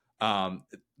 So,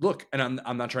 look, and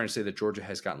I'm not trying to say that Georgia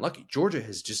has gotten lucky. Georgia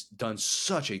has just done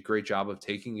such a great job of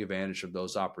taking advantage of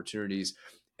those opportunities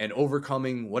and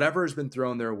overcoming whatever has been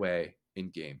thrown their way in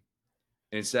game.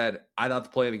 And instead, I thought the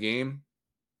play of the game,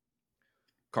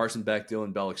 Carson Beck,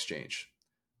 Dylan Bell exchange.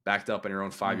 Backed up on your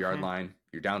own 5-yard line.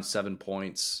 You're down 7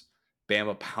 points.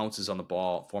 Bama pounces on the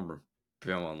ball. Former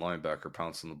Bama linebacker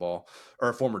pounces on the ball. Or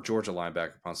a former Georgia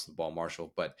linebacker pounces on the ball,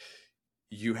 Marshall. But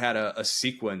you had a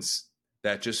sequence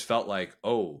that just felt like,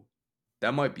 oh,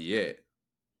 that might be it.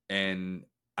 And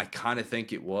I kind of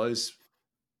think it was.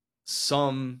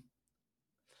 Some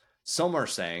are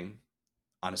saying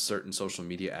on a certain social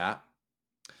media app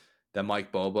that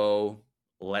Mike Bobo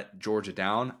let Georgia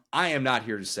down. I am not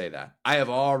here to say that. I have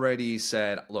already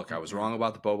said, look, I was wrong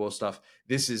about the Bobo stuff.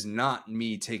 This is not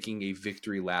me taking a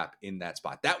victory lap in that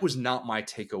spot. That was not my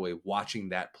takeaway watching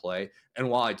that play. And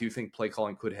while I do think play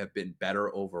calling could have been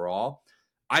better overall,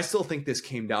 I still think this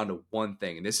came down to one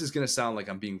thing. And this is going to sound like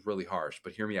I'm being really harsh,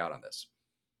 but hear me out on this.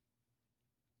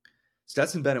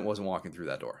 Stetson Bennett wasn't walking through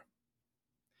that door.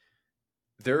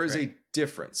 There is a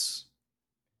difference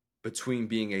between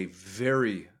being a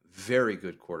very, very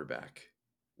good quarterback,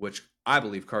 which I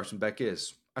believe Carson Beck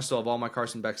is. I still have all my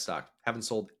Carson Beck stock. Haven't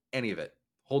sold any of it.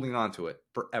 Holding on to it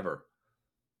forever.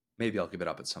 Maybe I'll give it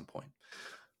up at some point.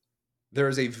 There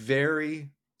is a very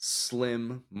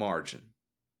slim margin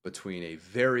between a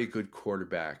very good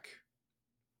quarterback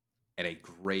and a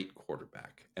great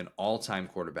quarterback, an all-time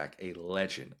quarterback, a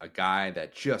legend, a guy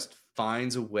that just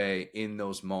finds a way in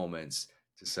those moments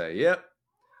to say, yep,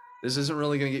 this isn't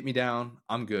really going to get me down.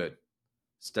 I'm good.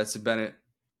 Stetson Bennett,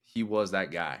 he was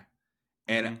that guy.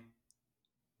 And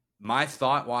my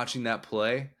thought watching that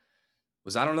play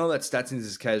was, I don't know that Stetson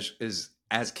is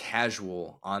as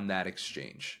casual on that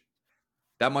exchange.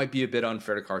 That might be a bit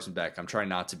unfair to Carson Beck. I'm trying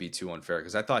not to be too unfair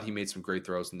because I thought he made some great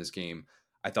throws in this game.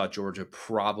 I thought Georgia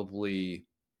probably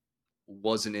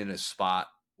wasn't in a spot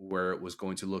where it was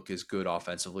going to look as good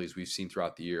offensively as we've seen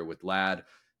throughout the year, with Ladd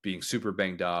being super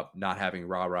banged up, not having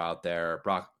Rah-Rah out there,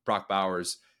 Brock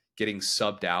Bowers getting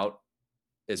subbed out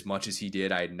as much as he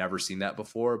did. I had never seen that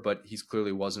before, but he's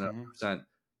clearly wasn't 100%.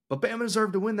 But Bama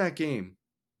deserved to win that game.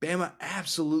 Bama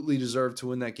absolutely deserved to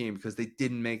win that game because they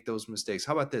didn't make those mistakes.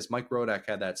 How about this? Mike Rodak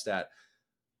had that stat.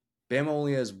 Bama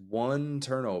only has one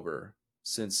turnover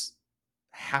since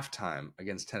halftime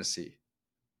against Tennessee.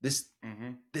 This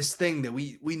thing that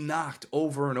we knocked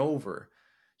over and over.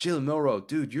 Jalen Milroe,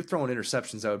 dude, you're throwing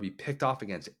interceptions that would be picked off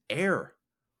against air.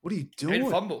 What are you doing?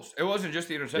 And fumbles. It wasn't just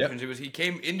the interceptions. Yep. It was he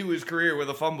came into his career with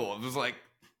a fumble. It was like,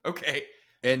 okay.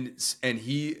 And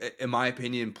he, in my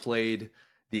opinion, played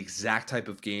the exact type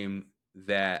of game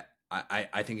that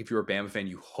I think if you're a Bama fan,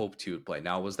 you hoped he would play.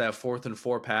 Now, was that 4th and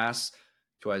 4 pass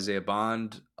to Isaiah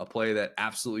Bond a play that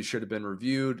absolutely should have been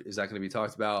reviewed? Is that going to be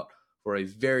talked about for a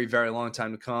very, very long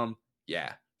time to come?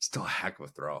 Yeah, still a heck of a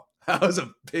throw. That was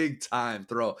a big time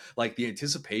throw. Like the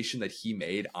anticipation that he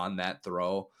made on that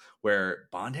throw where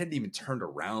Bond hadn't even turned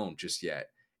around just yet.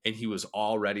 And he was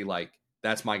already like,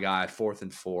 that's my guy, 4th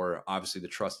and 4. Obviously the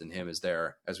trust in him is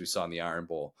there, as we saw in the Iron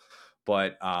Bowl.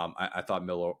 But I thought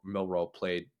Milroe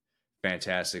played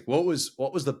fantastic. What was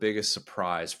the biggest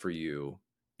surprise for you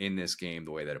in this game,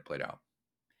 the way that it played out?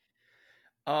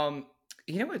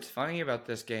 You know what's funny about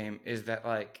this game is that,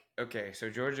 like, okay, so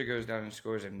Georgia goes down and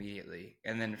scores immediately.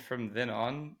 And then from then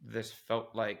on, this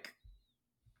felt like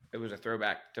it was a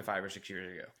throwback to 5 or 6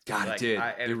 years ago. God, like, it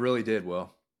did. It really did,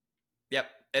 Will. Yep.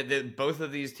 And both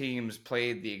of these teams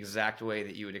played the exact way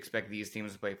that you would expect these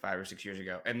teams to play 5 or 6 years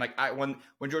ago. And like when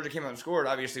Georgia came out and scored,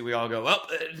 obviously we all go, well,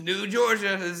 new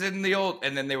Georgia is in the old,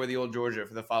 and then they were the old Georgia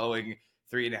for the following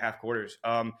 3.5 quarters.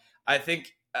 I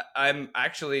think I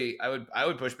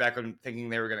would push back on thinking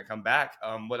they were going to come back.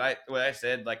 What I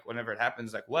said, like, whenever it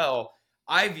happens, like, well,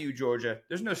 I view Georgia.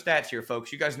 There's no stats here,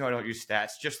 folks. You guys know I don't use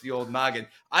stats, just the old noggin.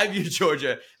 I view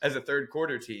Georgia as a third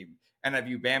quarter team, and I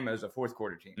view Bama as a fourth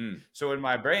quarter team. So in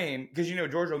my brain, because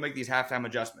Georgia will make these halftime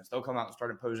adjustments. They'll come out and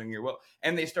start imposing your will,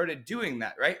 and they started doing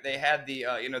that. Right? They had the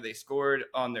they scored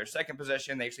on their second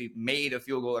possession. They actually made a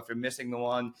field goal after missing the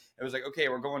one. It was like, okay,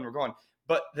 we're going.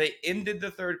 But they ended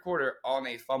the third quarter on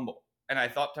a fumble. And I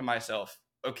thought to myself,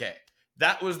 okay,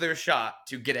 that was their shot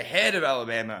to get ahead of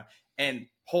Alabama and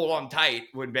hold on tight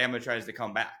when Bama tries to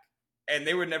come back. And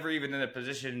they were never even in a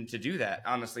position to do that.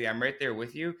 Honestly, I'm right there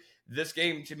with you. This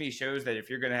game to me shows that if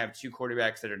you're going to have two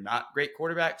quarterbacks that are not great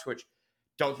quarterbacks, which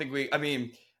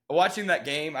watching that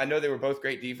game, I know they were both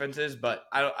great defenses, but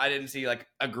I didn't see like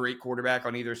a great quarterback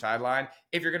on either sideline.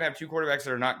 If you're going to have two quarterbacks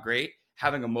that are not great,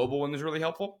 having a mobile one is really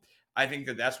helpful. I think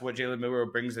that that's what Jalen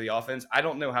Milroe brings to the offense. I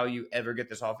don't know how you ever get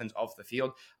this offense off the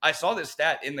field. I saw this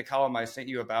stat in the column I sent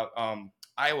you about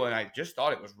Iowa, and I just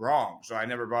thought it was wrong, so I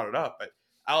never brought it up. But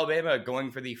Alabama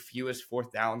going for the fewest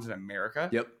fourth downs in America.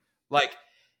 Yep. Like,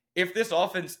 if this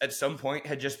offense at some point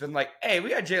had just been like, hey, we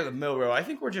got Jalen Milroe, I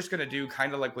think we're just going to do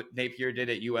kind of like what Napier did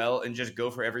at UL and just go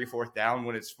for every fourth down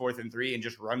when it's 4th and 3 and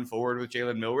just run forward with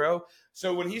Jalen Milroe.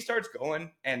 So when he starts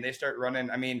going and they start running,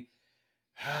 I mean,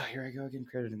 here I go again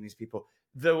crediting these people.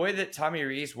 The way that Tommy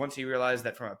Rees, once he realized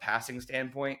that from a passing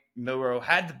standpoint, Milroe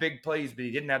had the big plays, but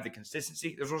he didn't have the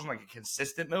consistency. This wasn't like a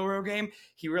consistent Milroe game.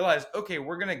 He realized, okay,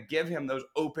 we're going to give him those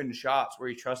open shots where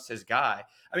he trusts his guy.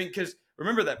 I mean, because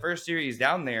remember that first series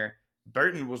down there,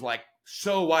 Burton was like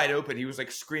so wide open. He was like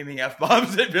screaming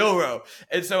F-bombs at Milroe.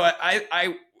 And so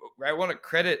I want to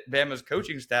credit Bama's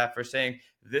coaching staff for saying,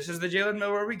 this is the Jalen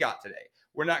Milroe we got today.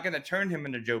 We're not going to turn him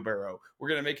into Joe Burrow. We're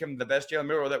going to make him the best Jalen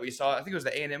Milroe that we saw. I think it was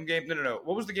the A&M game. No.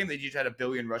 What was the game that he just had 1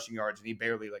 billion rushing yards and he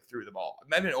barely like threw the ball? It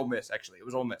might have been Ole Miss, actually. It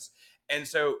was Ole Miss. And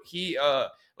so he,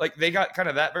 they got kind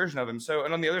of that version of him. So,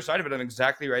 and on the other side of it, I'm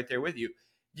exactly right there with you.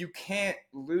 You can't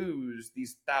lose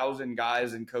these 1,000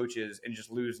 guys and coaches and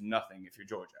just lose nothing if you're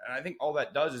Georgia. And I think all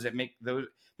that does is it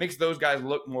makes those guys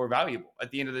look more valuable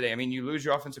at the end of the day. I mean, you lose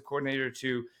your offensive coordinator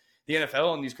to the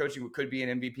NFL and these coaching could be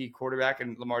an MVP quarterback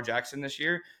and Lamar Jackson this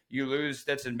year. You lose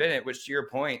Stetson Bennett, which to your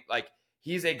point, like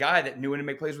he's a guy that knew when to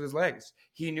make plays with his legs.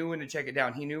 He knew when to check it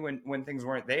down. He knew when things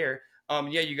weren't there.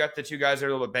 You got the two guys that are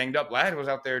a little bit banged up. Ladd was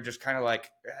out there just kind of like,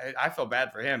 I felt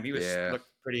bad for him. He was looked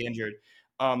pretty injured.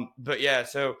 But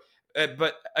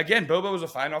again, Bobo was a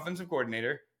fine offensive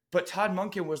coordinator, but Todd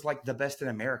Monken was like the best in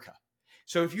America.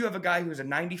 So if you have a guy who's a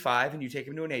 95 and you take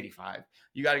him to an 85,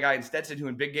 you got a guy in Stetson who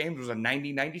in big games was a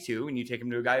 90, 92, and you take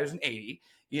him to a guy who's an 80,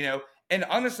 and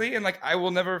honestly, and like, I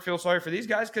will never feel sorry for these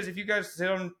guys because if you guys sit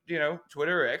on,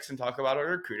 Twitter or X and talk about our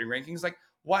recruiting rankings, like,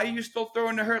 why are you still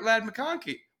throwing to hurt Ladd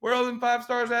McConkey? Where are all them 5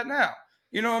 stars at now?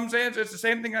 You know what I'm saying? So it's the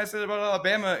same thing I said about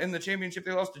Alabama in the championship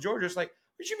they lost to Georgia. It's like,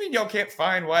 what you mean y'all can't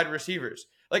find wide receivers?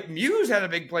 Like, Muse had a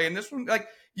big play in this one. Like,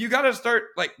 you got to start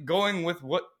like going with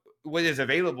what is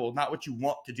available, not what you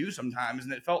want to do sometimes.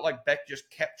 And it felt like Beck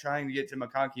just kept trying to get to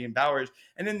McConkey and Bowers.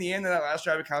 And in the end of that last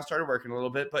drive, it kind of started working a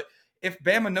little bit. But if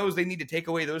Bama knows they need to take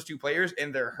away those 2 players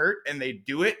and they're hurt and they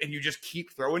do it and you just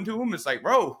keep throwing to them, it's like,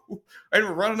 bro, and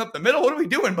we're running up the middle. What are we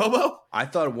doing, Bobo? I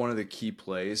thought one of the key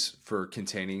plays for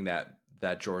containing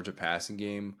that Georgia passing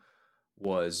game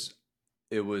was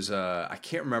I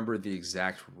can't remember the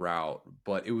exact route,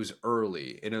 but it was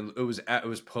early and it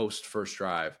was post first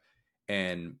drive.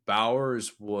 And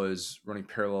Bowers was running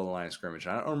parallel to the line of scrimmage.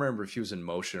 I don't remember if he was in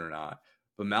motion or not,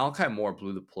 but Malachi Moore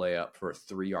blew the play up for a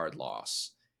 3-yard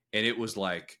loss. And it was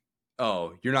like,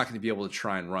 oh, you're not going to be able to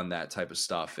try and run that type of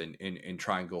stuff and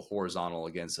try and go horizontal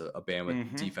against a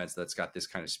Bama defense that's got this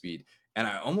kind of speed. And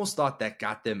I almost thought that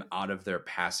got them out of their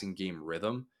passing game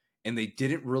rhythm. And they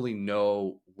didn't really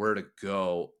know where to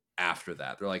go after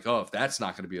that. They're like, oh, if that's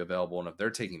not going to be available and if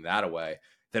they're taking that away,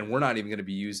 then we're not even going to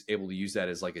be able to use that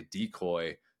as like a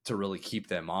decoy to really keep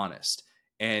them honest.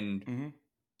 And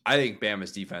I think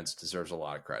Bama's defense deserves a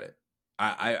lot of credit.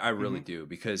 I really do,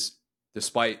 because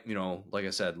despite, like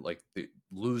I said, like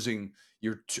losing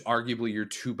arguably your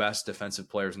 2 best defensive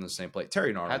players in the same play, Terry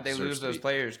Arnold. How'd they lose those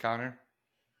players, Connor?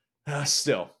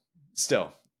 Still,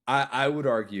 I would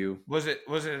argue. Was it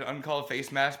an uncalled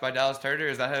face mask by Dallas Turner?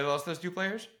 Is that how they lost those 2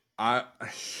 players?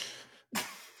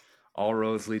 All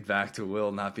roads lead back to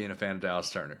Will not being a fan of Dallas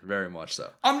Turner. Very much so.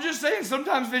 I'm just saying,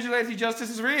 sometimes vigilante justice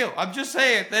is real. I'm just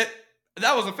saying that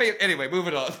was a fake. Anyway,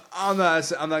 moving on. I'm not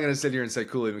going to sit here and say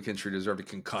Kool-Aid McKinstry deserved a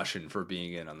concussion for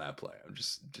being in on that play. I'm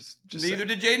just Neither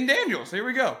did Jaden Daniels. Here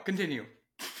we go. Continue.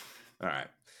 All right.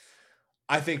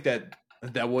 I think that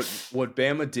what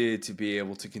Bama did to be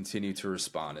able to continue to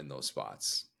respond in those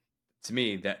spots, to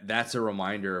me, that's a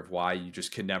reminder of why you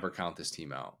just can never count this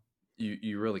team out.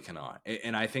 You really cannot.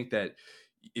 And I think that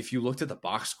if you looked at the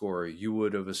box score, you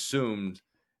would have assumed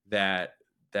that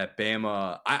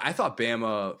Bama, I thought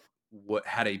Bama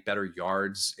had a better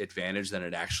yards advantage than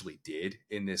it actually did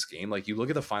in this game. Like, you look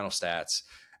at the final stats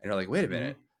and you're like, wait a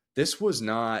minute, this was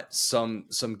not some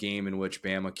game in which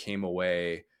Bama came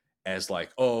away as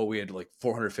like, oh, we had like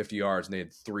 450 yards and they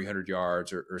had 300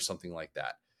 yards or something like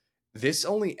that. This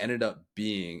only ended up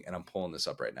being, and I'm pulling this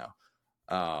up right now.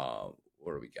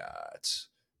 What do we got?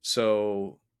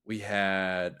 So we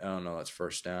had, I don't know, that's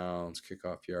first downs,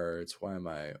 kickoff yards. Why am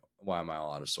I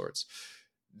all out of sorts?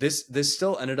 This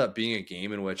still ended up being a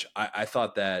game in which I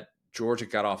thought that Georgia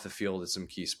got off the field at some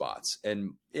key spots.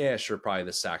 And yeah, sure, probably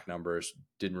the sack numbers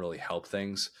didn't really help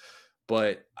things.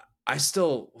 But I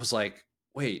still was like,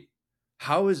 wait,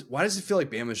 why does it feel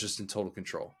like Bama's just in total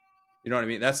control? You know what I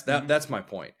mean? That's my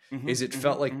point. Is it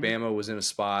felt like Bama was in a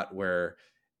spot where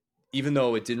even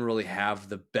though it didn't really have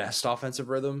the best offensive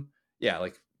rhythm, yeah,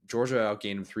 like Georgia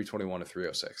outgained them 321 to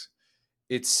 306.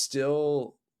 It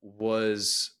still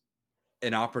was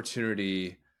an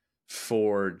opportunity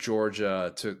for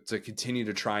Georgia to continue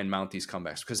to try and mount these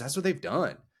comebacks because that's what they've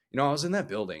done. You know, I was in that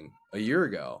building a year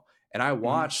ago and I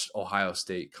watched Ohio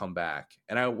State come back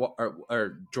and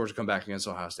or Georgia come back against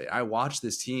Ohio State. I watched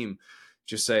this team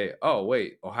just say, "Oh,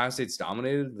 wait, Ohio State's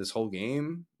dominated this whole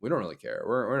game. We don't really care.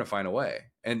 We're going to find a way."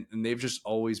 And they've just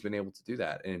always been able to do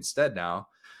that. And instead now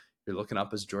you're looking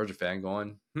up as a Georgia fan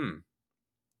going,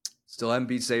 still haven't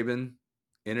beat Saban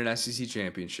in an SEC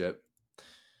championship.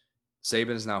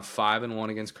 Saban is now 5-1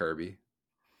 against Kirby.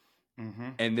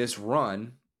 And this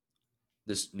run,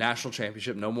 this national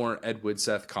championship, no more Ed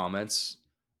Widseth comments.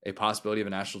 A possibility of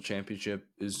a national championship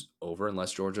is over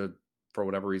unless Georgia, for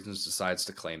whatever reasons, decides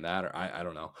to claim that. Or I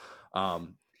don't know.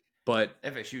 But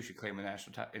FSU should claim a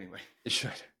national title anyway. It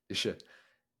should.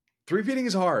 Three-peating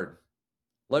is hard.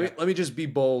 Let me just be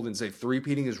bold and say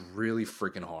three-peating is really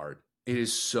freaking hard. It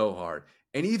is so hard.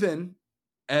 And even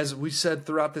as we said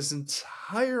throughout this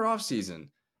entire offseason,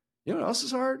 you know what else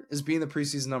is hard? Is being the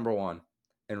preseason number one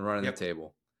and running the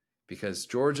table. Because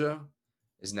Georgia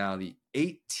is now the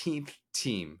 18th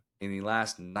team in the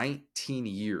last 19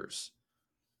 years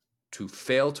to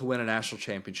fail to win a national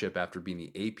championship after being the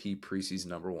AP preseason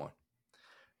number one.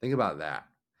 Think about that.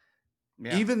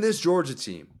 Yeah. Even this Georgia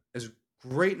team, as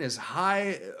great and as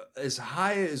high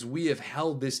as we have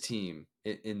held this team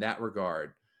in that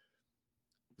regard,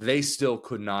 they still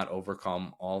could not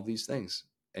overcome all these things.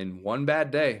 And one bad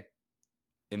day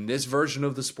in this version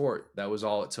of the sport, that was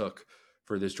all it took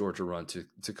for this Georgia run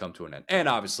to come to an end. And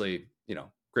obviously, you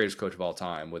know, greatest coach of all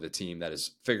time with a team that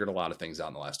has figured a lot of things out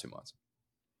in the last 2 months.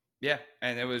 Yeah,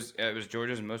 and it was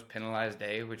Georgia's most penalized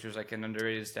day, which was like an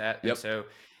underrated stat. Yep. And so,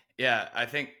 yeah, I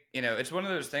think, you know, it's one of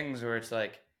those things where it's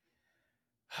like,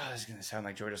 this is going to sound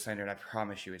like Georgia slander, and I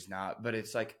promise you it's not. But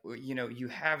it's like, you know, you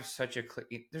have such a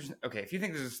if you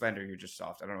think this is slander, you're just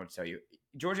soft. I don't know what to tell you.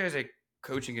 Georgia has a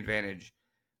coaching advantage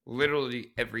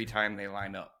literally every time they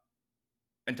line up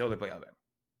until they play Alabama.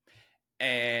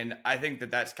 And I think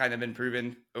that that's kind of been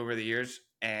proven over the years.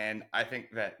 And I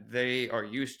think that they are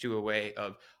used to a way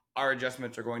of our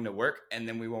adjustments are going to work, and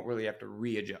then we won't really have to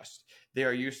readjust. They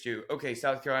are used to, okay,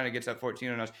 South Carolina gets up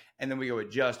 14 on us, and then we go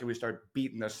adjust, and we start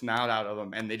beating the snout out of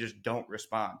them, and they just don't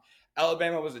respond.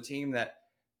 Alabama was a team that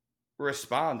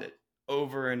responded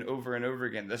over and over and over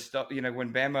again. The stuff, you know,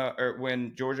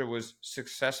 when Georgia was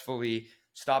successfully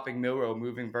stopping Milroe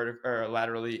moving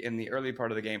laterally in the early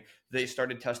part of the game, they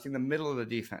started testing the middle of the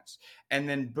defense. And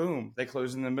then, boom, they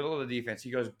close in the middle of the defense.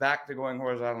 He goes back to going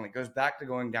horizontally, goes back to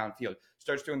going downfield,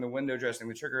 starts doing the window dressing,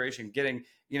 the trickeration, getting,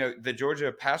 you know, the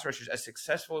Georgia pass rushers as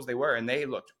successful as they were. And they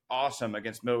looked awesome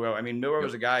against Milroe. I mean, Milroe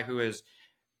was a guy who is,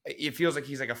 it feels like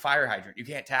he's like a fire hydrant. You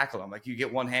can't tackle him. Like, you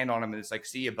get one hand on him and it's like,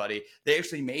 see you, buddy. They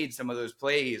actually made some of those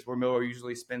plays where Milroe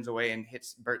usually spins away and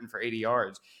hits Burton for 80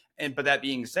 yards. But that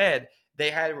being said,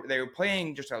 they were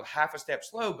playing just a half a step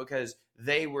slow because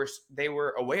they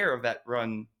were aware of that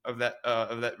run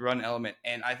element.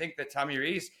 And I think that Tommy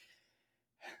Rees,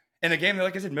 in a game that,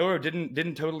 like I said, Milroe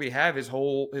didn't totally have his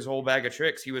whole bag of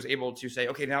tricks. He was able to say,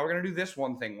 okay, now we're going to do this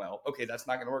one thing well. Okay, that's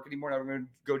not going to work anymore. Now we're going to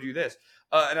go do this.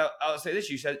 And I'll say this: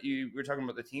 you were talking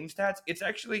about the team stats. It's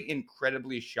actually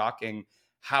incredibly shocking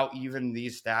how even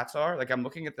these stats are. Like, I'm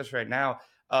looking at this right now.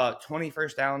 20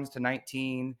 first downs to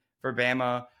 19 for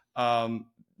Bama.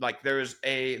 Like, there was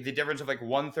the difference of like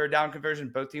 1 third down conversion.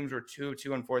 Both teams were 2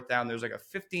 on fourth down. There's like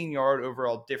a 15-yard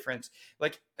overall difference.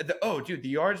 Like, the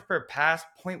yards per pass,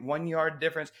 0.1 yard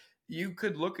difference. You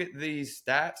could look at these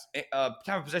stats,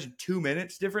 time of possession, 2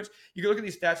 minutes difference. You could look at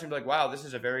these stats and be like, wow, this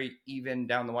is a very even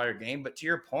down the wire game. But to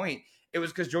your point, it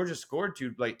was because Georgia scored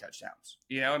 2 late touchdowns.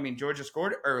 You know, I mean, Georgia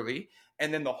scored early,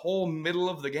 and then the whole middle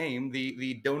of the game,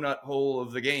 the donut hole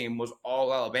of the game was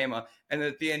all Alabama. And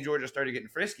at the end, Georgia started getting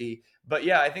frisky. But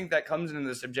yeah, I think that comes into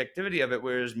the subjectivity of it,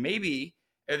 whereas maybe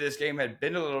if this game had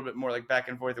been a little bit more like back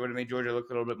and forth, it would have made Georgia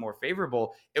look a little bit more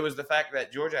favorable. It was the fact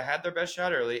that Georgia had their best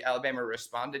shot early, Alabama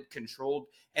responded, controlled,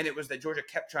 and it was that Georgia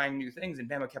kept trying new things, and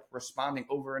Bama kept responding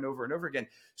over and over and over again.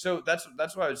 So that's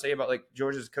what I would say about like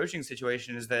Georgia's coaching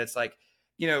situation is that it's like,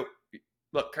 you know,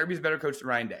 look, Kirby's a better coach than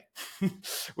Ryan Day.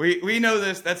 we know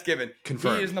this. That's given.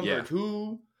 Confirmed. He is number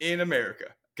 2 in America.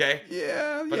 Okay.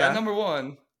 Yeah. But that number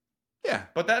 1. Yeah.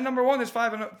 But that number 1 is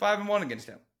 5-1 against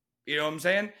him. You know what I'm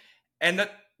saying? And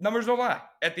that numbers don't lie.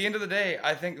 At the end of the day,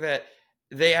 I think that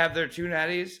they have their 2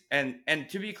 natties. And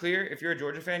to be clear, if you're a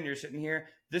Georgia fan, you're sitting here,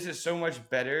 this is so much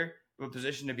better. of a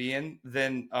position to be in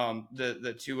than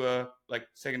the Tua like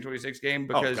second 26 game,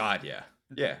 Oh because God,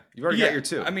 yeah. You've already got your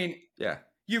two. I mean, Yeah,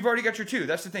 you've already got your two.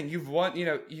 That's the thing. You've won.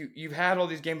 You've had all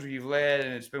these games where you've led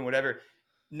and it's been whatever.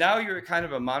 Now you're kind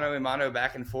of a mano a mano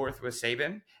back and forth with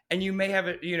Saban, and you may have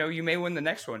it. You may win the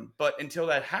next one, but until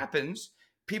that happens,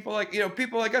 people like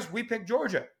us, we picked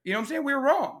Georgia. You know what I'm saying? We were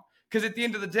wrong, because at the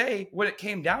end of the day, when it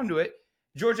came down to it,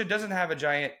 Georgia doesn't have a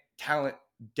giant talent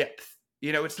depth.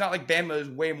 It's not like Bama is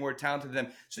way more talented than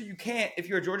them. So you can't, if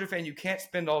you're a Georgia fan, you can't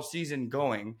spend all season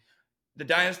going, the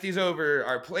dynasty's over,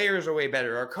 our players are way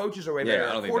better, our coaches are way better,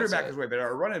 our quarterback is way better,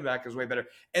 our running back is way better.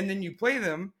 And then you play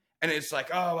them, and it's like,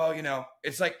 oh, well,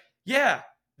 it's like, yeah,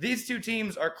 these two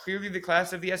teams are clearly the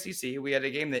class of the SEC. We had a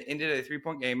game that ended a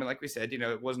 3-point game, and like we said,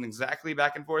 it wasn't exactly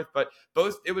back and forth, but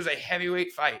it was a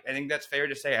heavyweight fight. I think that's fair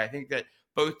to say. I think that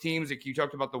both teams, like you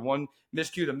talked about the one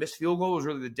miscue, the missed field goal was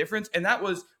really the difference. And that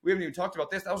was, we haven't even talked about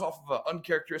this, that was off of an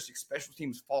uncharacteristic special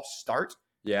teams false start.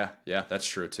 Yeah, that's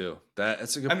true too.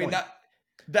 That's a good point. I mean,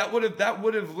 that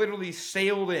would have literally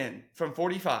sailed in from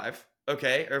 45,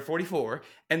 okay, or 44,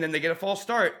 and then they get a false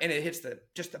start, and it hits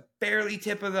just the barely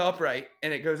tip of the upright,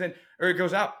 and it goes in, or it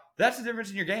goes out. That's the difference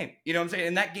in your game. You know what I'm saying?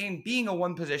 And that game being a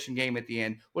one-possession game at the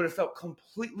end would have felt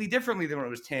completely differently than when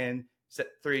it was 10,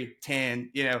 3,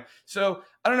 10, So,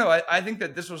 I don't know. I think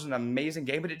that this was an amazing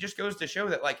game, but it just goes to show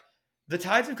that, like, the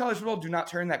tides of college football do not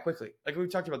turn that quickly. Like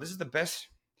we've talked about, this is the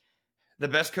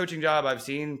best coaching job I've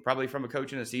seen, probably from a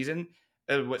coach in a season.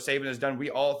 What Saban has done, we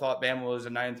all thought Bama was a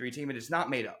 9-3 team, and it's not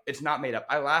made up. It's not made up.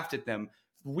 I laughed at them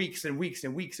weeks and weeks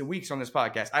and weeks and weeks on this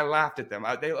podcast. I laughed at them.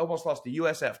 They almost lost to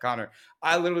USF, Connor.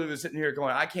 I literally was sitting here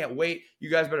going, I can't wait. You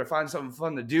guys better find something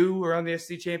fun to do around the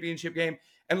SEC championship game.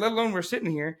 And let alone we're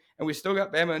sitting here, and we still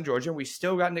got Bama and Georgia, and we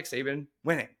still got Nick Saban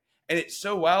winning. And it's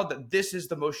so wild that this is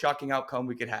the most shocking outcome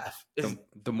we could have.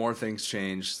 The more things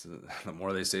change, the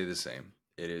more they stay the same.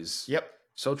 It is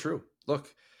so true.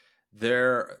 Look,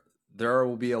 there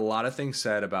will be a lot of things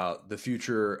said about the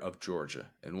future of Georgia,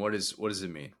 and what does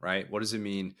it mean, right? What does it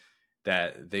mean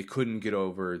that they couldn't get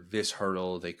over this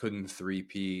hurdle? They couldn't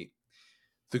three-peat.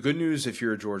 The good news, if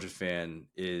you're a Georgia fan,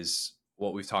 is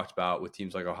what we've talked about with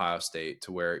teams like Ohio State,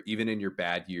 to where even in your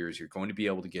bad years, you're going to be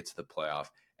able to get to the playoff,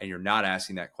 and you're not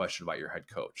asking that question about your head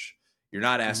coach. You're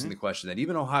not asking the question that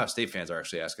even Ohio State fans are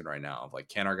actually asking right now of, like,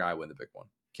 can our guy win the big one?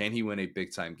 Can he win a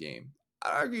big-time game?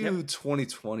 I'd argue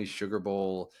 2020 Sugar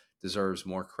Bowl deserves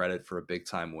more credit for a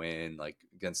big-time win, like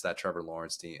against that Trevor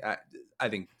Lawrence team. I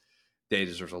think they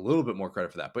deserve a little bit more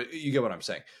credit for that, but you get what I'm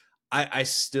saying. I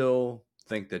still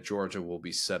think that Georgia will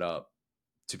be set up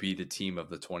to be the team of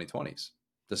the 2020s,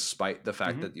 despite the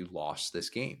fact that you lost this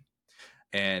game.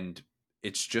 And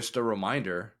it's just a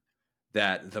reminder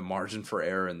that the margin for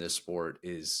error in this sport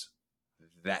is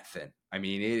that thin. I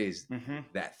mean, it is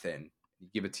that thin. You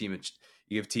give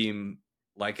a team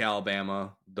like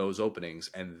Alabama those openings,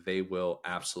 and they will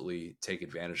absolutely take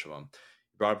advantage of them.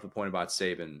 You brought up the point about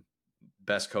Saban,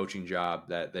 best coaching job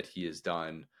that he has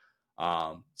done.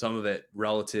 Some of it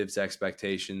relative to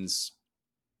expectations.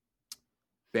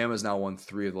 Bama's now won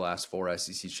 3 of the last 4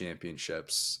 SEC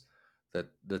championships.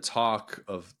 The talk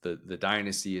of the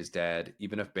dynasty is dead.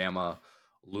 Even if Bama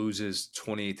loses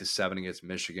 28-7 against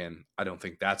Michigan, I don't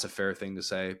think that's a fair thing to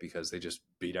say, because they just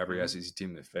beat every SEC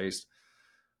team they faced.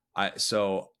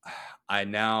 I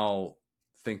now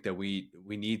think that we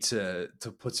need to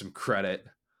put some credit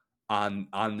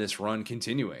on this run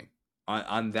continuing,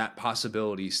 on that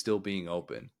possibility still being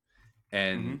open,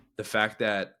 and the fact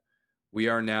that we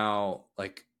are now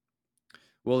like,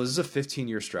 well, this is a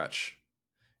 15-year stretch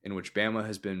in which Bama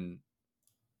has been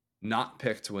not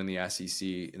picked to win the SEC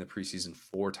in the preseason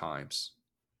 4 times.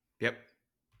 Yep.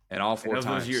 And all 4 times.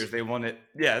 Those years they won it.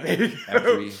 Yeah.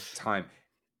 Every time.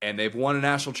 And they've won a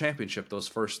national championship those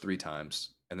first 3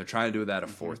 times. And they're trying to do that a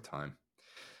 4th time.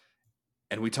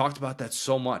 And we talked about that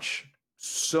so much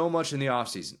in the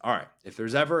offseason. All right, if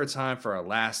there's ever a time for a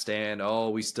last stand,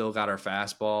 we still got our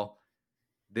fastball,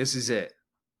 this is it.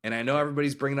 And I know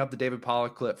everybody's bringing up the David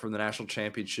Pollock clip from the national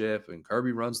championship, and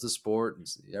Kirby runs the sport, and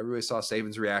everybody saw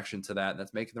Saban's reaction to that, and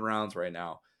that's making the rounds right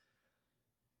now.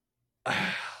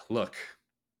 Look,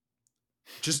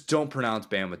 just don't pronounce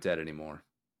Bama dead anymore.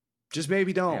 Just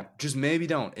maybe don't. Yeah. Just maybe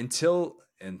don't. Until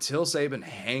Saban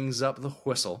hangs up the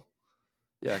whistle.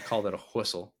 Yeah, I call that a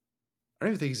whistle. I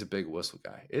don't even think he's a big whistle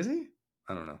guy. Is he?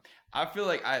 I don't know. I feel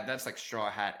like that's like straw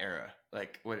hat era.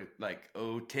 Like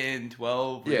 10,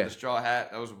 12, the straw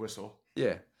hat, that was a whistle.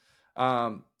 Yeah.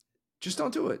 Just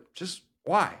don't do it. Just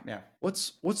why? Yeah.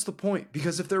 What's the point?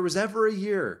 Because if there was ever a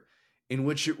year in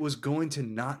which it was going to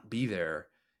not be there,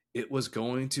 it was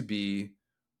going to be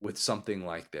with something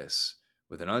like this,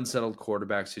 with an unsettled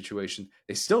quarterback situation.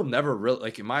 They still never really,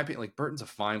 like, in my opinion, like, Burton's a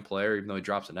fine player, even though he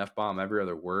drops an F-bomb every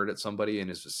other word at somebody in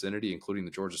his vicinity, including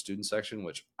the Georgia student section,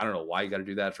 which I don't know why you got to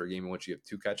do that for a game in which you have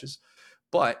 2 catches.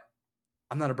 But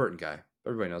I'm not a Burton guy.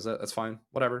 Everybody knows that. That's fine.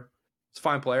 Whatever. It's a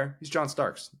fine player. He's John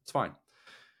Starks. It's fine.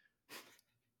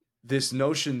 This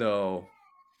notion, though,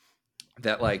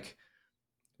 that, like,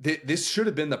 this should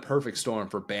have been the perfect storm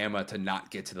for Bama to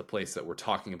not get to the place that we're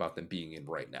talking about them being in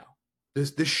right now.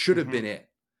 This should have been it.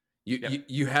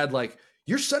 You had, like,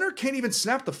 your center can't even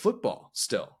snap the football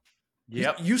still.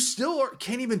 Yep. You still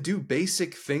can't even do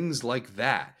basic things like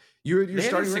that. You're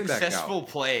starting a successful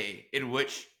play in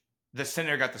which the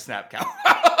center got the snap count.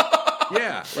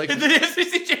 Yeah, like in the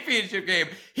SEC championship game,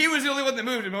 he was the only one that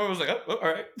moved, and Mo was like, "Oh, all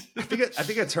right." I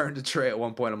think I turned to Trey at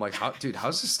one point. I'm like,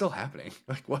 how's this still happening?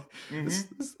 Like, what?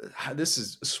 This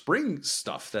is spring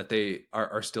stuff that they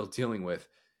are still dealing with.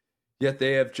 Yet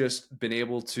they have just been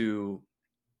able to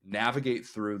navigate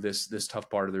through this tough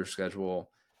part of their schedule.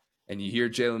 And you hear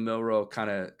Jalen Milroe kind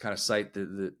of cite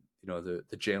the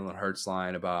Jalen Hurts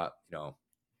line about,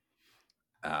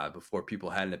 before people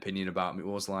had an opinion about me.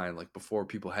 What was the line? Like, before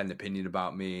people had an opinion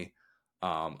about me,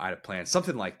 I had a plan.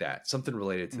 Something like that. Something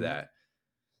related to that.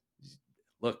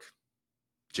 Look,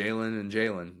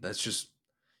 Jalen, that's just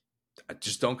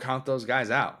don't count those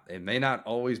guys out. It may not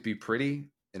always be pretty,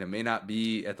 and it may not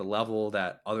be at the level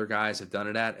that other guys have done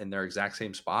it at in their exact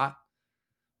same spot.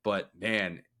 But,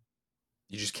 man,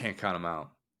 you just can't count them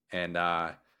out. And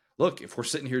look, if we're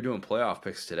sitting here doing playoff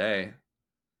picks today,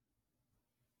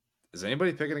 is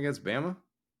anybody picking against Bama?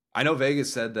 I know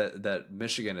Vegas said that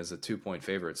Michigan is a 2-point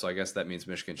favorite, so I guess that means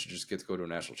Michigan should just get to go to a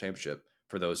national championship.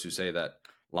 For those who say that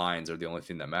lines are the only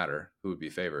thing that matter, who would be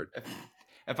favored?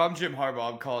 If I'm Jim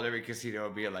Harbaugh, I'm calling every casino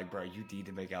and being like, bro, you need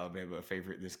to make Alabama a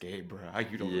favorite in this game, bro.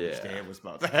 You don't understand what's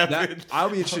about to happen. I'll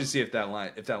be interested to see if that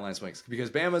line swings, because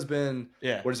Bama's been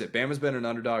what is it? Bama's been an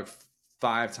underdog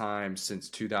 5 times since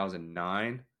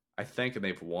 2009, I think, and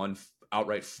they've won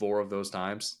outright 4 of those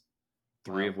times.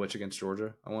 3 of which against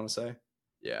Georgia, I want to say.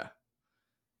 Yeah.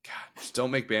 God, just don't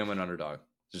make Bama an underdog.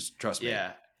 Just trust me.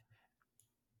 Yeah.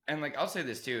 And, like, I'll say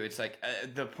this too. It's like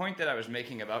the point that I was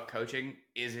making about coaching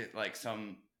isn't like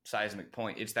some seismic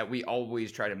point. It's that we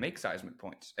always try to make seismic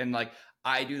points. And, like,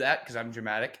 I do that because I'm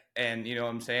dramatic. And, you know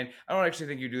what I'm saying? I don't actually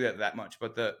think you do that much.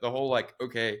 But the whole, like,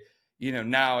 okay,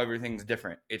 now everything's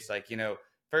different. It's like,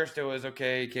 first it was,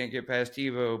 okay, can't get past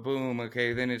TiVo. Boom.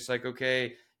 Okay. Then it's like,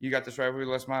 okay, you got this rivalry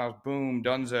with Les Miles. Boom.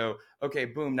 Dunzo. Okay.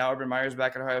 Boom. Now Urban Meyer's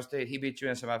back at Ohio State. He beat you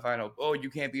in the semifinal. Oh, you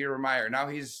can't beat Urban Meyer. Now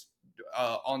he's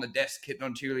on the desk hitting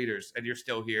on cheerleaders, and you're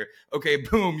still here. Okay,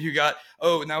 boom. You got,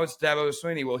 now it's Dabo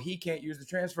Swinney. Well, he can't use the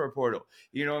transfer portal.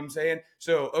 You know what I'm saying?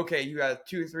 So, okay, you got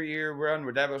a 2-3 year run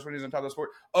where Dabo Swinney's on top of the sport.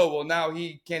 Oh, well, now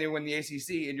he can't even win the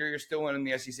ACC, and you're still winning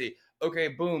the SEC. Okay,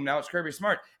 boom. Now it's Kirby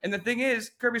Smart. And the thing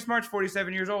is, Kirby Smart's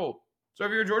 47 years old. So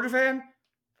if you're a Georgia fan,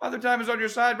 Father Time is on your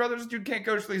side, brother. This dude can't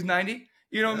coach till he's 90.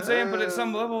 You know what I'm saying? But at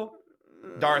some level,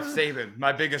 Darth Saban,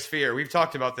 my biggest fear. We've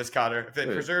talked about this, Connor. If they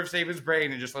preserve Saban's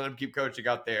brain and just let him keep coaching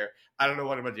out there, I don't know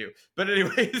what I'm going to do. But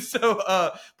anyway,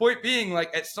 so point being,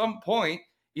 like, at some point,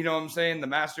 you know what I'm saying, the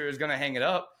master is going to hang it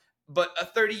up. But a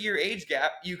 30-year age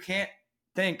gap, you can't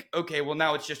think, okay, well,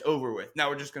 now it's just over with. Now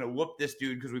we're just going to whoop this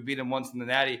dude because we beat him once in the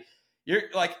Natty. You're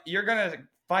going to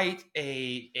fight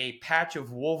a patch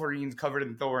of Wolverines covered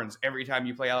in thorns every time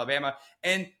you play Alabama,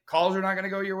 and calls are not going to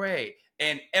go your way.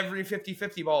 And every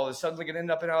 50-50 ball is suddenly going to end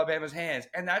up in Alabama's hands.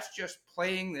 And that's just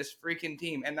playing this freaking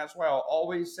team. And that's why I'll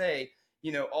always say,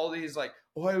 all these, like,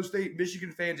 Ohio State,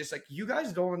 Michigan fans, it's like, you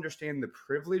guys don't understand the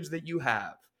privilege that you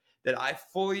have, that I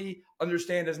fully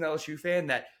understand as an LSU fan,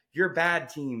 that your bad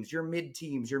teams, your mid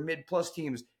teams, your mid-plus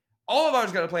teams, all of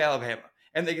ours got to play Alabama.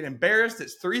 And they get embarrassed.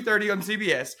 It's 3:30 on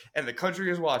CBS, and the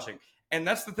country is watching. And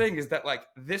that's the thing, is that, like,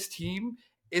 this team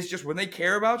is just, when they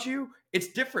care about you, it's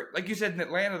different. Like you said, in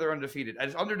Atlanta, they're undefeated.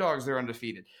 As underdogs, they're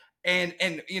undefeated. And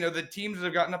the teams that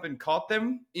have gotten up and caught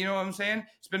them, you know what I'm saying?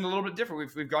 It's been a little bit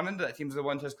different. We've gone into that. Teams that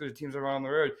won test because the teams that are on the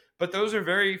road. But those are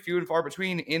very few and far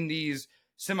between in these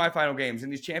semifinal games, in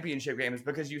these championship games,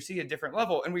 because you see a different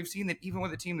level. And we've seen that even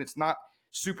with a team that's not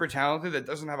super talented, that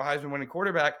doesn't have a Heisman winning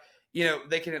quarterback,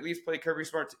 they can at least play Kirby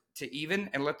Smart to even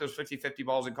and let those 50-50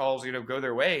 balls and calls, go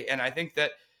their way. And I think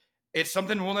that it's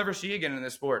something we'll never see again in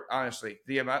this sport, honestly.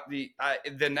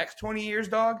 The next 20 years,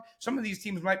 dog, some of these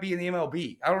teams might be in the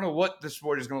MLB. I don't know what the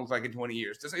sport is going to look like in 20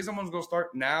 years. To say someone's going to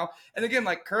start now, and again,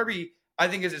 like, Kirby, I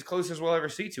think, is as close as we'll ever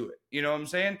see to it. You know what I'm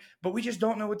saying? But we just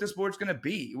don't know what the sport's going to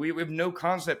be. We have no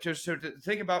concept. To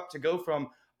think about, to go from,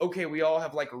 okay, we all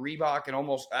have, like, Reebok and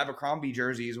almost Abercrombie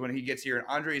jerseys when he gets here, and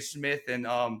Andre Smith and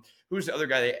who's the other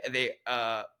guy?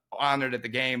 honored at the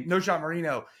game. No Sean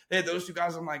Marino. They had those two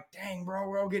guys. I'm like, dang, bro,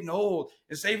 we're all getting old.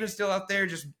 And Saban's still out there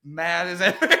just mad as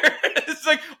ever. It's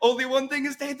like only one thing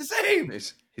has stayed the same.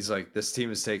 He's like, this team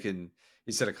has taken,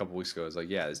 he said a couple weeks ago, it's like,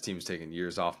 yeah, this team's taken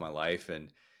years off my life.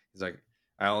 And he's like,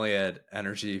 I only had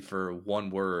energy for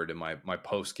one word in my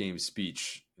post-game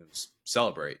speech. It was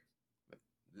celebrate.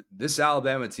 This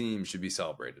Alabama team should be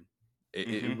celebrated.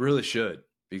 It really should,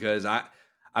 because I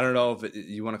don't know if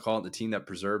you want to call it the team that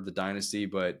preserved the dynasty,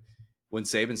 but when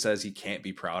Saban says he can't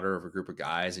be prouder of a group of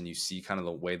guys, and you see kind of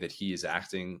the way that he is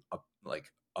acting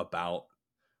like about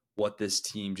what this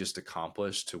team just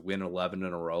accomplished to win 11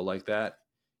 in a row like that,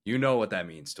 you know what that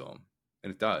means to him.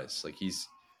 And it does. Like, he's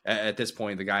at this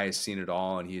point, the guy has seen it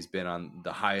all, and he's been on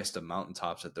the highest of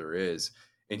mountaintops that there is.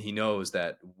 And he knows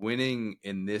that winning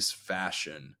in this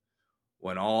fashion,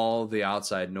 when all the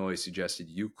outside noise suggested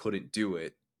you couldn't do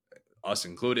it, us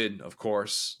included, of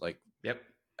course, like, yep.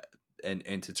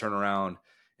 And to turn around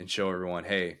and show everyone,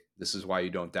 hey, this is why you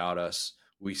don't doubt us.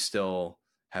 We still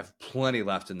have plenty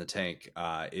left in the tank.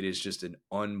 It is just an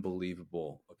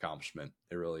unbelievable accomplishment.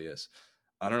 It really is.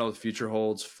 I don't know what the future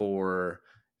holds for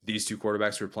these two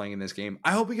quarterbacks who are playing in this game.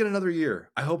 I hope we get another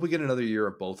year. I hope we get another year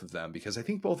of both of them, because I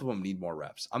think both of them need more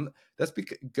reps. That's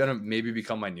gonna maybe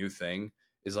become my new thing,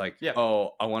 is like,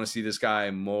 oh, I want to see this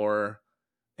guy more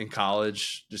in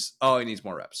college. Just, oh, he needs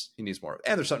more reps. He needs more.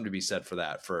 And there's something to be said for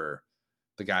that, for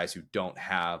the guys who don't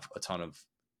have a ton of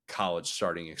college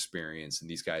starting experience, and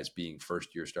these guys being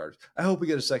first year starters. I hope we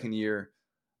get a second year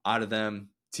out of them.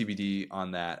 TBD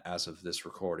on that as of this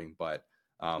recording, but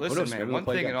listen, man, one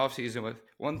thing in offseason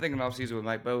with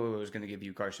Mike Bobo is going to give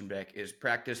you, Carson Beck, is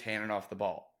practice handing off the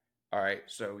ball. All right,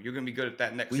 so you're going to be good at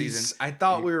that next season. I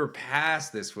thought we were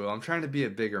past this, Will. I'm trying to be a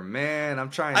bigger man. I'm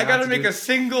trying. I got to make a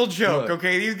single joke,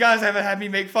 okay? These guys haven't had me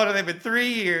make fun of them in 3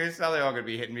 years. Now they're all going to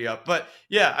be hitting me up. But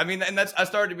yeah, I mean, and I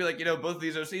started to be like, both of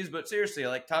these OCs, but seriously,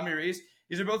 like Tommy Rees,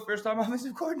 these are both first-time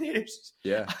offensive coordinators.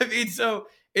 Yeah, I mean, so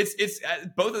it's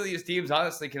both of these teams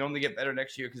honestly can only get better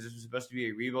next year, because this was supposed to be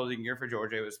a rebuilding year for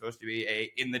Georgia. It was supposed to be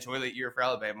a in the toilet year for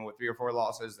Alabama with 3 or 4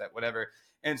 losses, that whatever.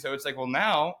 And so it's like, well,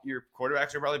 now your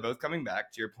quarterbacks are probably both coming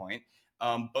back, to your point.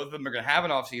 Both of them are going to have an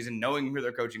offseason knowing who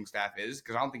their coaching staff is,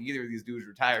 because I don't think either of these dudes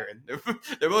retiring.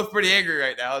 They're both pretty angry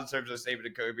right now in terms of Saban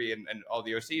and Kirby and all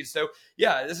the OCs. So,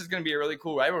 yeah, this is going to be a really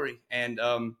cool rivalry. And,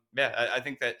 I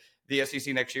think that the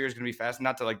SEC next year is going to be fast.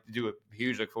 Not to do a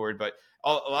huge look forward, but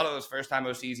a lot of those first-time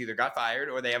OCs either got fired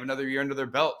or they have another year under their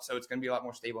belt. So it's going to be a lot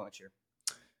more stable next year.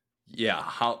 Yeah,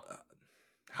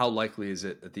 how likely is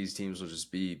it that these teams will just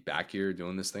be back here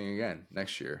doing this thing again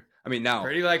next year? I mean, now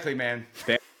pretty likely, man.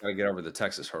 Bama got to get over the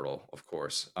Texas hurdle, of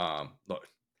course. Look,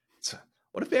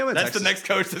 what if Bama? That's the next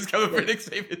coach that's coming for Nick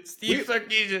Saban, Steve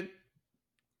Sarkisian.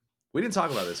 We didn't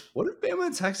talk about this. What if Bama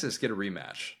and Texas get a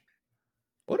rematch?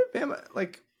 What if Bama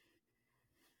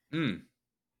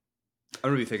I'm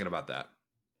gonna be thinking about that.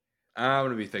 I'm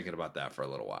gonna be thinking about that for a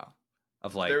little while.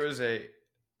 There was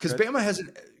because Bama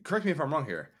hasn't. Correct me if I'm wrong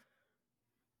here.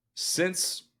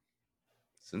 Since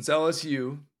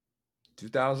LSU,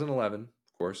 2011,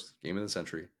 of course, game of the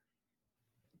century.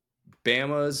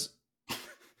 Bama's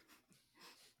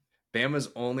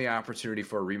only opportunity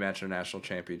for a rematch in a national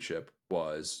championship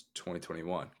was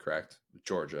 2021, correct?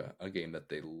 Georgia, a game that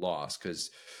they lost,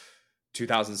 because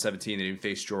 2017 they didn't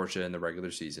face Georgia in the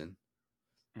regular season.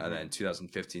 Mm-hmm. And then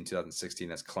 2015, 2016,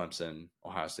 that's Clemson,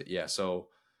 Ohio State. Yeah, so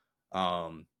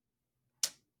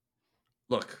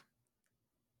look,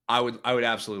 I would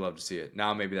absolutely love to see it.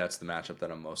 Now maybe that's the matchup that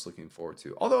I'm most looking forward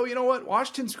to. Although, you know what?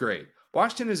 Washington's great.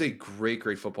 Washington is a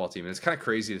great football team. And it's kind of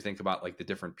crazy to think about the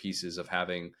different pieces of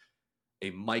having a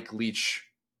Mike Leach,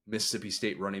 Mississippi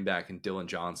State running back, and Dylan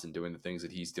Johnson doing the things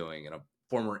that he's doing, and a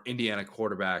former Indiana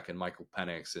quarterback and Michael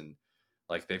Penix, and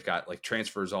they've got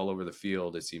transfers all over the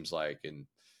field, it seems like, and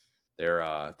they're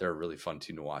a really fun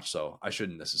team to watch. So I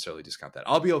shouldn't necessarily discount that.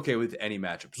 I'll be okay with any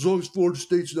matchup as long as Florida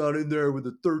State's not in there with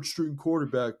a third string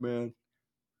quarterback, man.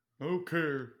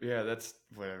 Okay. Yeah, that's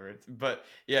whatever. But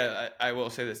yeah, I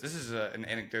will say this. This is an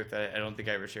anecdote that I don't think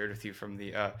I ever shared with you from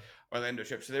the Orlando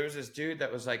trip. So there was this dude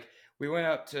that was we went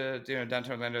out to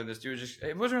downtown Orlando. This dude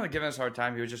it wasn't really giving us a hard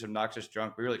time. He was just obnoxious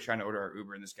drunk. We were trying to order our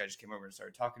Uber, and this guy just came over and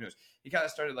started talking to us. He kind of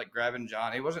started grabbing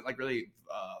John. He wasn't really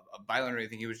violent or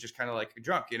anything. He was just kind of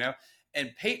drunk,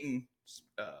 And Peyton,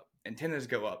 antennas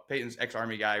go up. Peyton's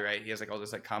ex-Army guy, right? He has all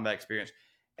this combat experience,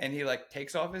 and he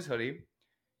takes off his hoodie,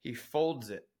 he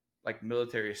folds it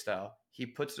military style. He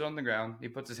puts it on the ground. He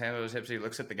puts his hand on his hips. He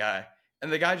looks at the guy,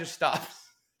 and the guy just stops.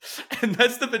 And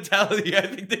that's the mentality I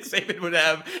think Nick Saban would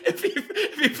have if he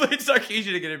played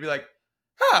Sarkisian again. He'd be like,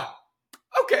 huh,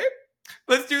 okay.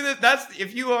 Let's do this. That's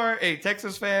if you are a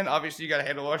Texas fan, obviously you got to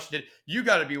handle Washington. You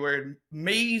got to be wearing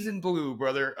maize and blue,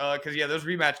 brother. Because yeah, those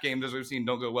rematch games, as we've seen,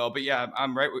 don't go well. But yeah,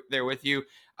 I'm right there with you.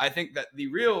 I think that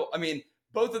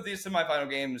both of these semifinal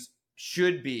games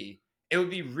should be. It would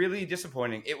be really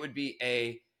disappointing. It would be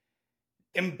a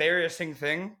embarrassing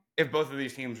thing if both of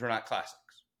these teams were not classics.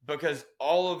 Because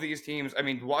all of these teams,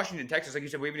 Washington, Texas, like you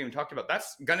said, we haven't even talked about.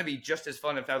 That's going to be just as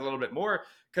fun, if not a little bit more,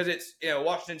 because it's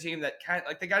Washington team that kind of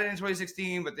like they got it in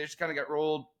 2016, but they just kind of got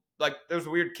rolled. Like there was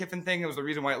a weird Kiffin thing. It was the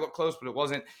reason why it looked close, but it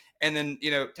wasn't. And then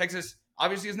Texas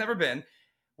obviously has never been.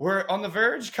 We're on the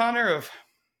verge, Connor, of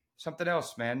something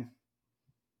else, man.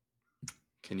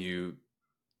 Can you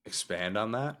expand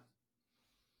on that?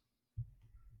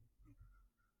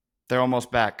 They're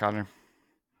almost back, Connor.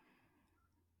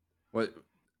 What?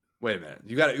 Wait a minute.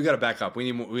 You got to back up.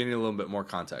 We need a little bit more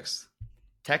context.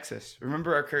 Texas.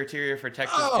 Remember our criteria for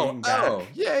Texas being back? Oh,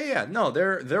 yeah. No,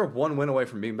 they're one win away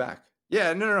from being back.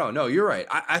 Yeah, no. You're right.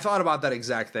 I thought about that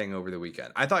exact thing over the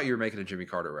weekend. I thought you were making a Jimmy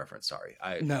Carter reference. Sorry.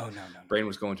 No. Brain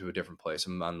was going to a different place.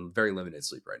 I'm on very limited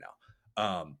sleep right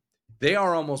now. They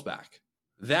are almost back.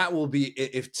 That will be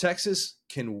if Texas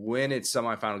can win its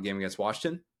semifinal game against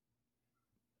Washington.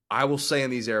 I will say in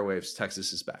these airwaves,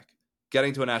 Texas is back.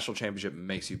 Getting to a national championship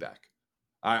makes you back.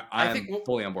 I think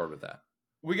fully on board with that.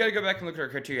 We got to go back and look at our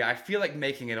criteria. I feel like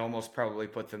making it almost probably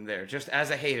put them there. Just as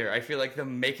a hater, I feel like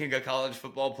them making a college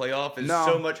football playoff is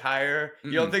so much higher.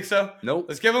 You don't think so? Nope.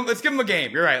 Let's give them a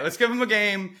game. You're right. Let's give them a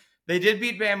game. They did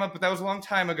beat Bama, but that was a long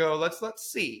time ago. Let's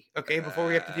see. Okay, before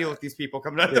we have to deal with these people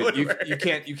coming out of the woodwork. You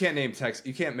can't name Texas.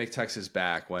 You can't make Texas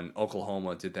back when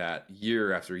Oklahoma did that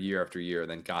year after year after year, and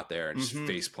then got there and just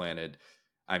face planted.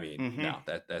 No,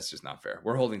 that's just not fair.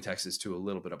 We're holding Texas to a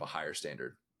little bit of a higher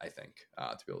standard, I think,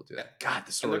 to be able to do that. God,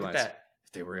 the storylines.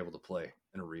 If they were able to play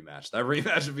in a rematch, that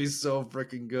rematch would be so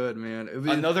freaking good, man.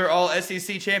 Another all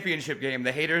SEC championship game.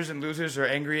 The haters and losers are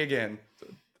angry again.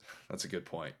 That's a good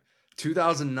point.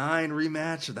 2009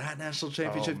 rematch of that national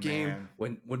championship game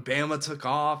when Bama took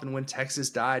off and when Texas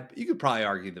died. You could probably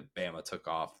argue that Bama took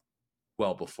off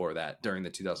well before that during the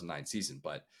 2009 season,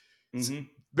 but it's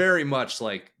very much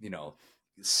like,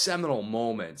 seminal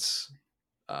moments,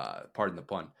 pardon the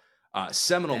pun,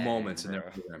 seminal moments in their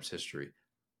program's history.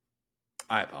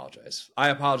 I apologize.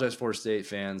 Florida State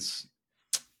fans.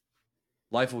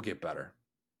 Life will get better.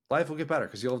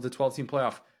 Because you'll have the 12-team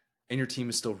playoff and your team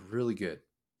is still really good.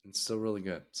 It's still really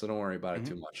good. So don't worry about it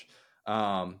too much.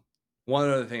 One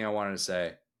other thing I wanted to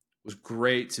say was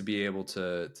great to be able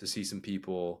to see some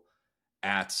people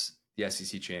at the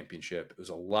SEC championship. It was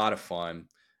a lot of fun.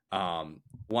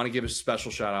 Want to give a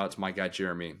special shout out to my guy,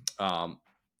 Jeremy.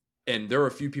 And there were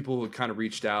a few people who had kind of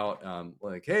reached out,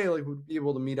 like, hey, like we'd be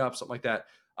able to meet up, something like that.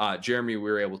 Jeremy, we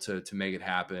were able to make it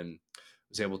happen.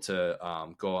 Was able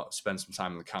to go out, spend some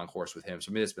time in the concourse with him.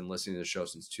 So it's been listening to the show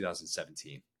since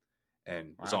 2017. And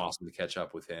it was awesome to catch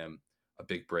up with him, a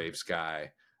big Braves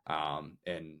guy,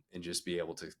 and just be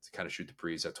able to kind of shoot the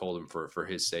breeze. I told him for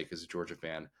his sake as a Georgia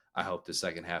fan, I hope the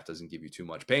second half doesn't give you too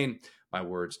much pain. My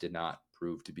words did not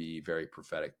prove to be very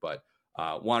prophetic, but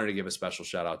wanted to give a special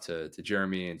shout out to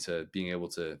Jeremy and to being able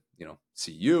to,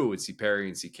 see you and see Perry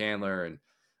and see Candler. And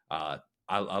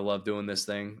I love doing this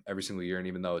thing every single year. And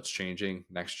even though it's changing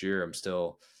next year, I'm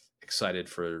still excited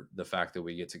for the fact that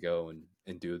we get to go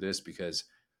and do this because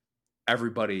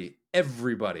everybody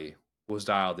was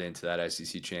dialed into that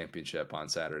SEC championship on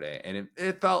Saturday. And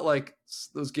it felt like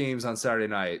those games on Saturday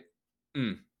night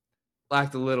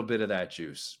lacked a little bit of that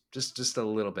juice, just a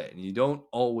little bit. And you don't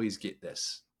always get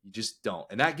this. You just don't.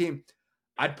 And that game,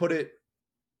 I'd put it,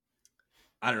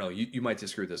 I don't know, you might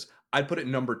disagree with this. I'd put it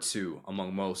number 2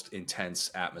 among most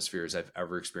intense atmospheres I've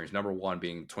ever experienced. Number 1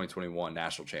 being 2021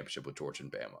 national championship with Georgia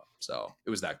and Bama. So it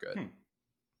was that good.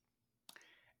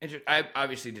 I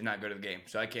obviously did not go to the game,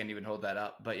 so I can't even hold that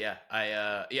up. But yeah,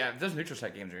 those neutral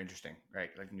site games are interesting, right?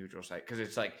 Like neutral site, because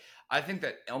it's like I think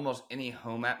that almost any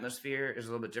home atmosphere is a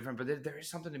little bit different. But there is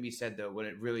something to be said though when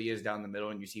it really is down the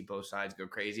middle and you see both sides go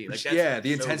crazy. Like that's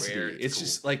the so intensity. Rare. It's cool.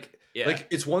 just like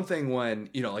it's one thing when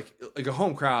like a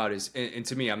home crowd is, and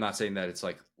to me, I'm not saying that it's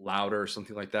like louder or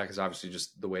something like that because obviously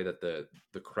just the way that the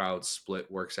crowd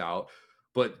split works out.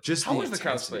 But just how was the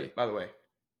crowd split, by the way?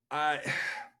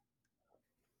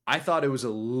 I thought it was a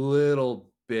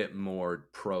little bit more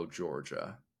pro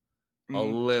Georgia, a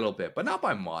little bit, but not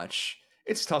by much.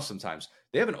 It's tough sometimes.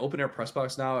 They have an open air press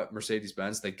box now at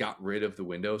Mercedes-Benz. They got rid of the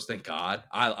windows. Thank God.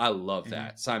 I love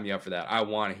that. Sign me up for that. I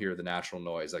want to hear the natural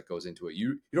noise that goes into it.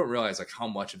 You don't realize like how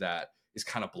much of that is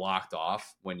kind of blocked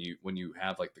off when you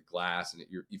have like the glass and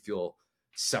you feel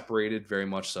separated very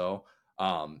much so.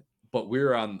 But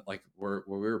we're on like where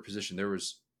we were positioned. There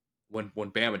was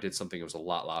when Bama did something, it was a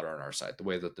lot louder on our side, the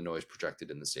way that the noise projected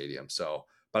in the stadium. So,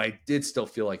 but I did still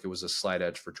feel like it was a slight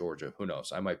edge for Georgia. Who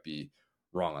knows? I might be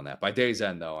wrong on that. By day's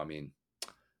end, though, I mean,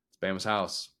 it's Bama's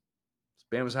house. It's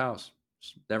Bama's house.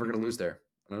 It's never going to lose there.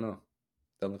 I don't know.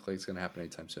 Doesn't look like it's going to happen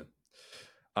anytime soon.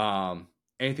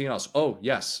 Anything else? Oh,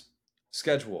 yes.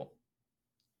 Schedule.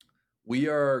 We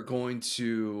are going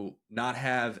to not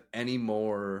have any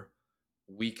more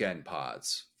weekend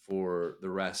pods for the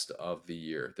rest of the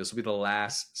year. This will be the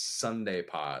last Sunday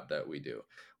pod that we do.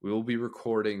 We will be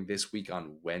recording this week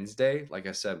on Wednesday. Like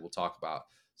I said, we'll talk about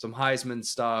some Heisman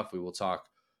stuff. We will talk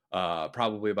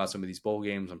probably about some of these bowl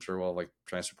games. I'm sure we'll have like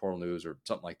transfer portal news or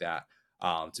something like that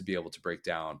to be able to break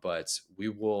down. But we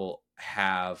will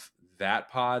have that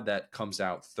pod that comes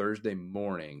out Thursday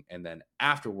morning. And then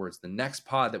afterwards, the next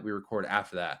pod that we record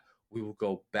after that, we will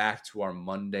go back to our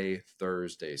Monday,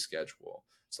 Thursday schedule.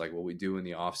 It's like what we do in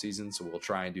the off season. So we'll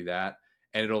try and do that.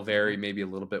 And it'll vary maybe a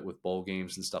little bit with bowl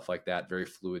games and stuff like that. Very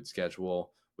fluid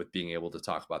schedule with being able to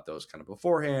talk about those kind of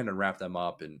beforehand and wrap them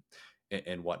up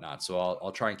and whatnot. So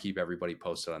I'll try and keep everybody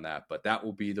posted on that, but that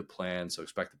will be the plan. So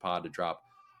expect the pod to drop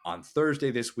on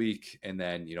Thursday this week. And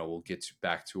then, we'll get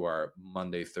back to our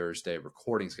Monday, Thursday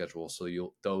recording schedule.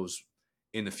 So those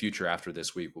in the future after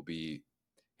this week will be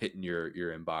hitting your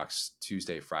inbox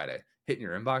Tuesday, Friday. Hitting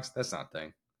your inbox? That's not a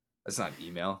thing. That's not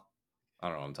email. I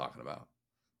don't know what I'm talking about.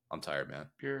 I'm tired, man.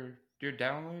 Your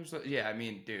downloads? Yeah, I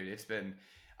mean, dude, it's been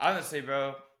honestly,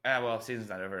 bro. Well, season's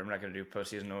not over. I'm not going to do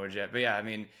postseason awards yet. But yeah, I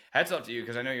mean, hats off to you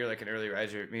because I know you're like an early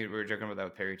riser. We were joking about that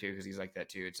with Perry too because he's like that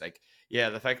too. It's like, yeah,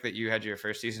 the fact that you had your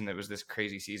first season that was this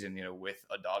crazy season, with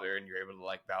a daughter and you're able to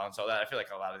like balance all that. I feel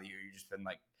like a lot of you, you've just been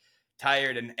like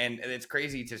tired and it's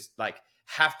crazy to like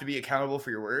have to be accountable for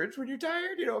your words when you're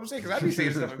tired. You know what I'm saying? Because I'd be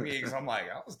saying stuff in meetings. I'm like,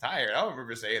 I was tired. I don't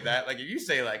remember saying that. Like if you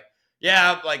say like,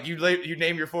 yeah, like you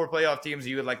name your 4 playoff teams,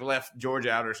 you had like left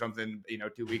Georgia out or something,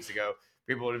 2 weeks ago.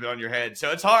 People would have been on your head.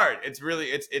 So it's hard. It's really,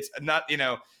 it's not,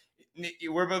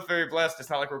 we're both very blessed.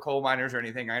 It's not like we're coal miners or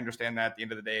anything. I understand that at the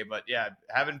end of the day, but yeah,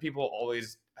 having people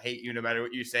always hate you no matter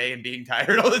what you say and being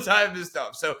tired all the time is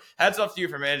tough. So hats off to you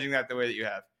for managing that the way that you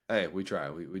have. Hey, we try.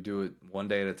 We do it one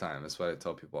day at a time. That's what I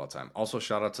tell people all the time. Also,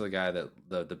 shout out to the guy that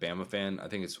the Bama fan. I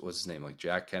think what's his name, like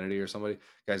Jack Kennedy or somebody.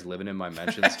 Guy's living in my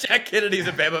mentions. Jack Kennedy's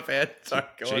a Bama fan. Sorry,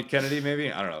 Jake Kennedy,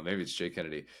 maybe. I don't know. Maybe it's Jake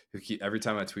Kennedy. Every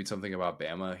time I tweet something about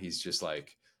Bama, he's just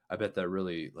like, I bet that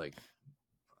really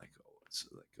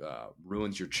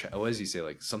ruins your. What does he say?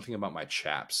 Like something about my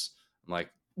chaps. I'm like,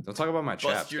 don't talk about my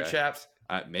chaps. Bust your chaps.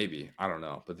 Maybe I don't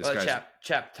know, but this guy's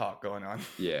chap talk going on.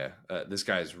 Yeah, this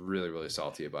guy's really really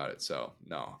salty about it. So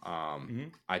no,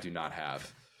 I do not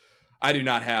have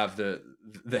the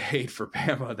hate for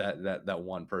Bama that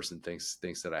one person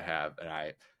thinks that I have, and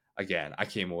I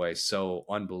came away so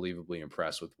unbelievably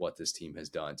impressed with what this team has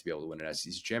done to be able to win an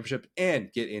SEC championship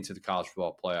and get into the college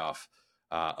football playoff,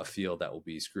 a field that will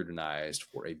be scrutinized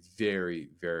for a very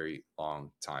very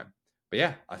long time. But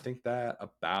yeah, I think that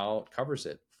about covers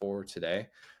it for today.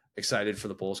 Excited for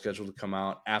the bowl schedule to come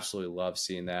out. Absolutely love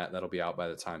seeing that. That'll be out by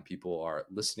the time people are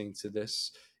listening to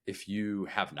this. If you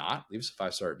have not, leave us a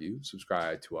 5-star review.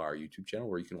 Subscribe to our YouTube channel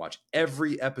where you can watch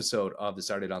every episode of the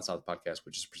Saturday Down South podcast,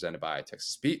 which is presented by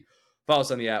Texas Pete. Follow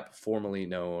us on the app formerly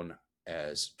known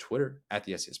as Twitter, at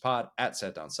the SES Pod, at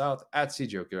Set Down South, at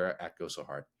CJ O'Gara, at Go So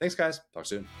Hard. Thanks, guys. Talk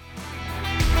soon.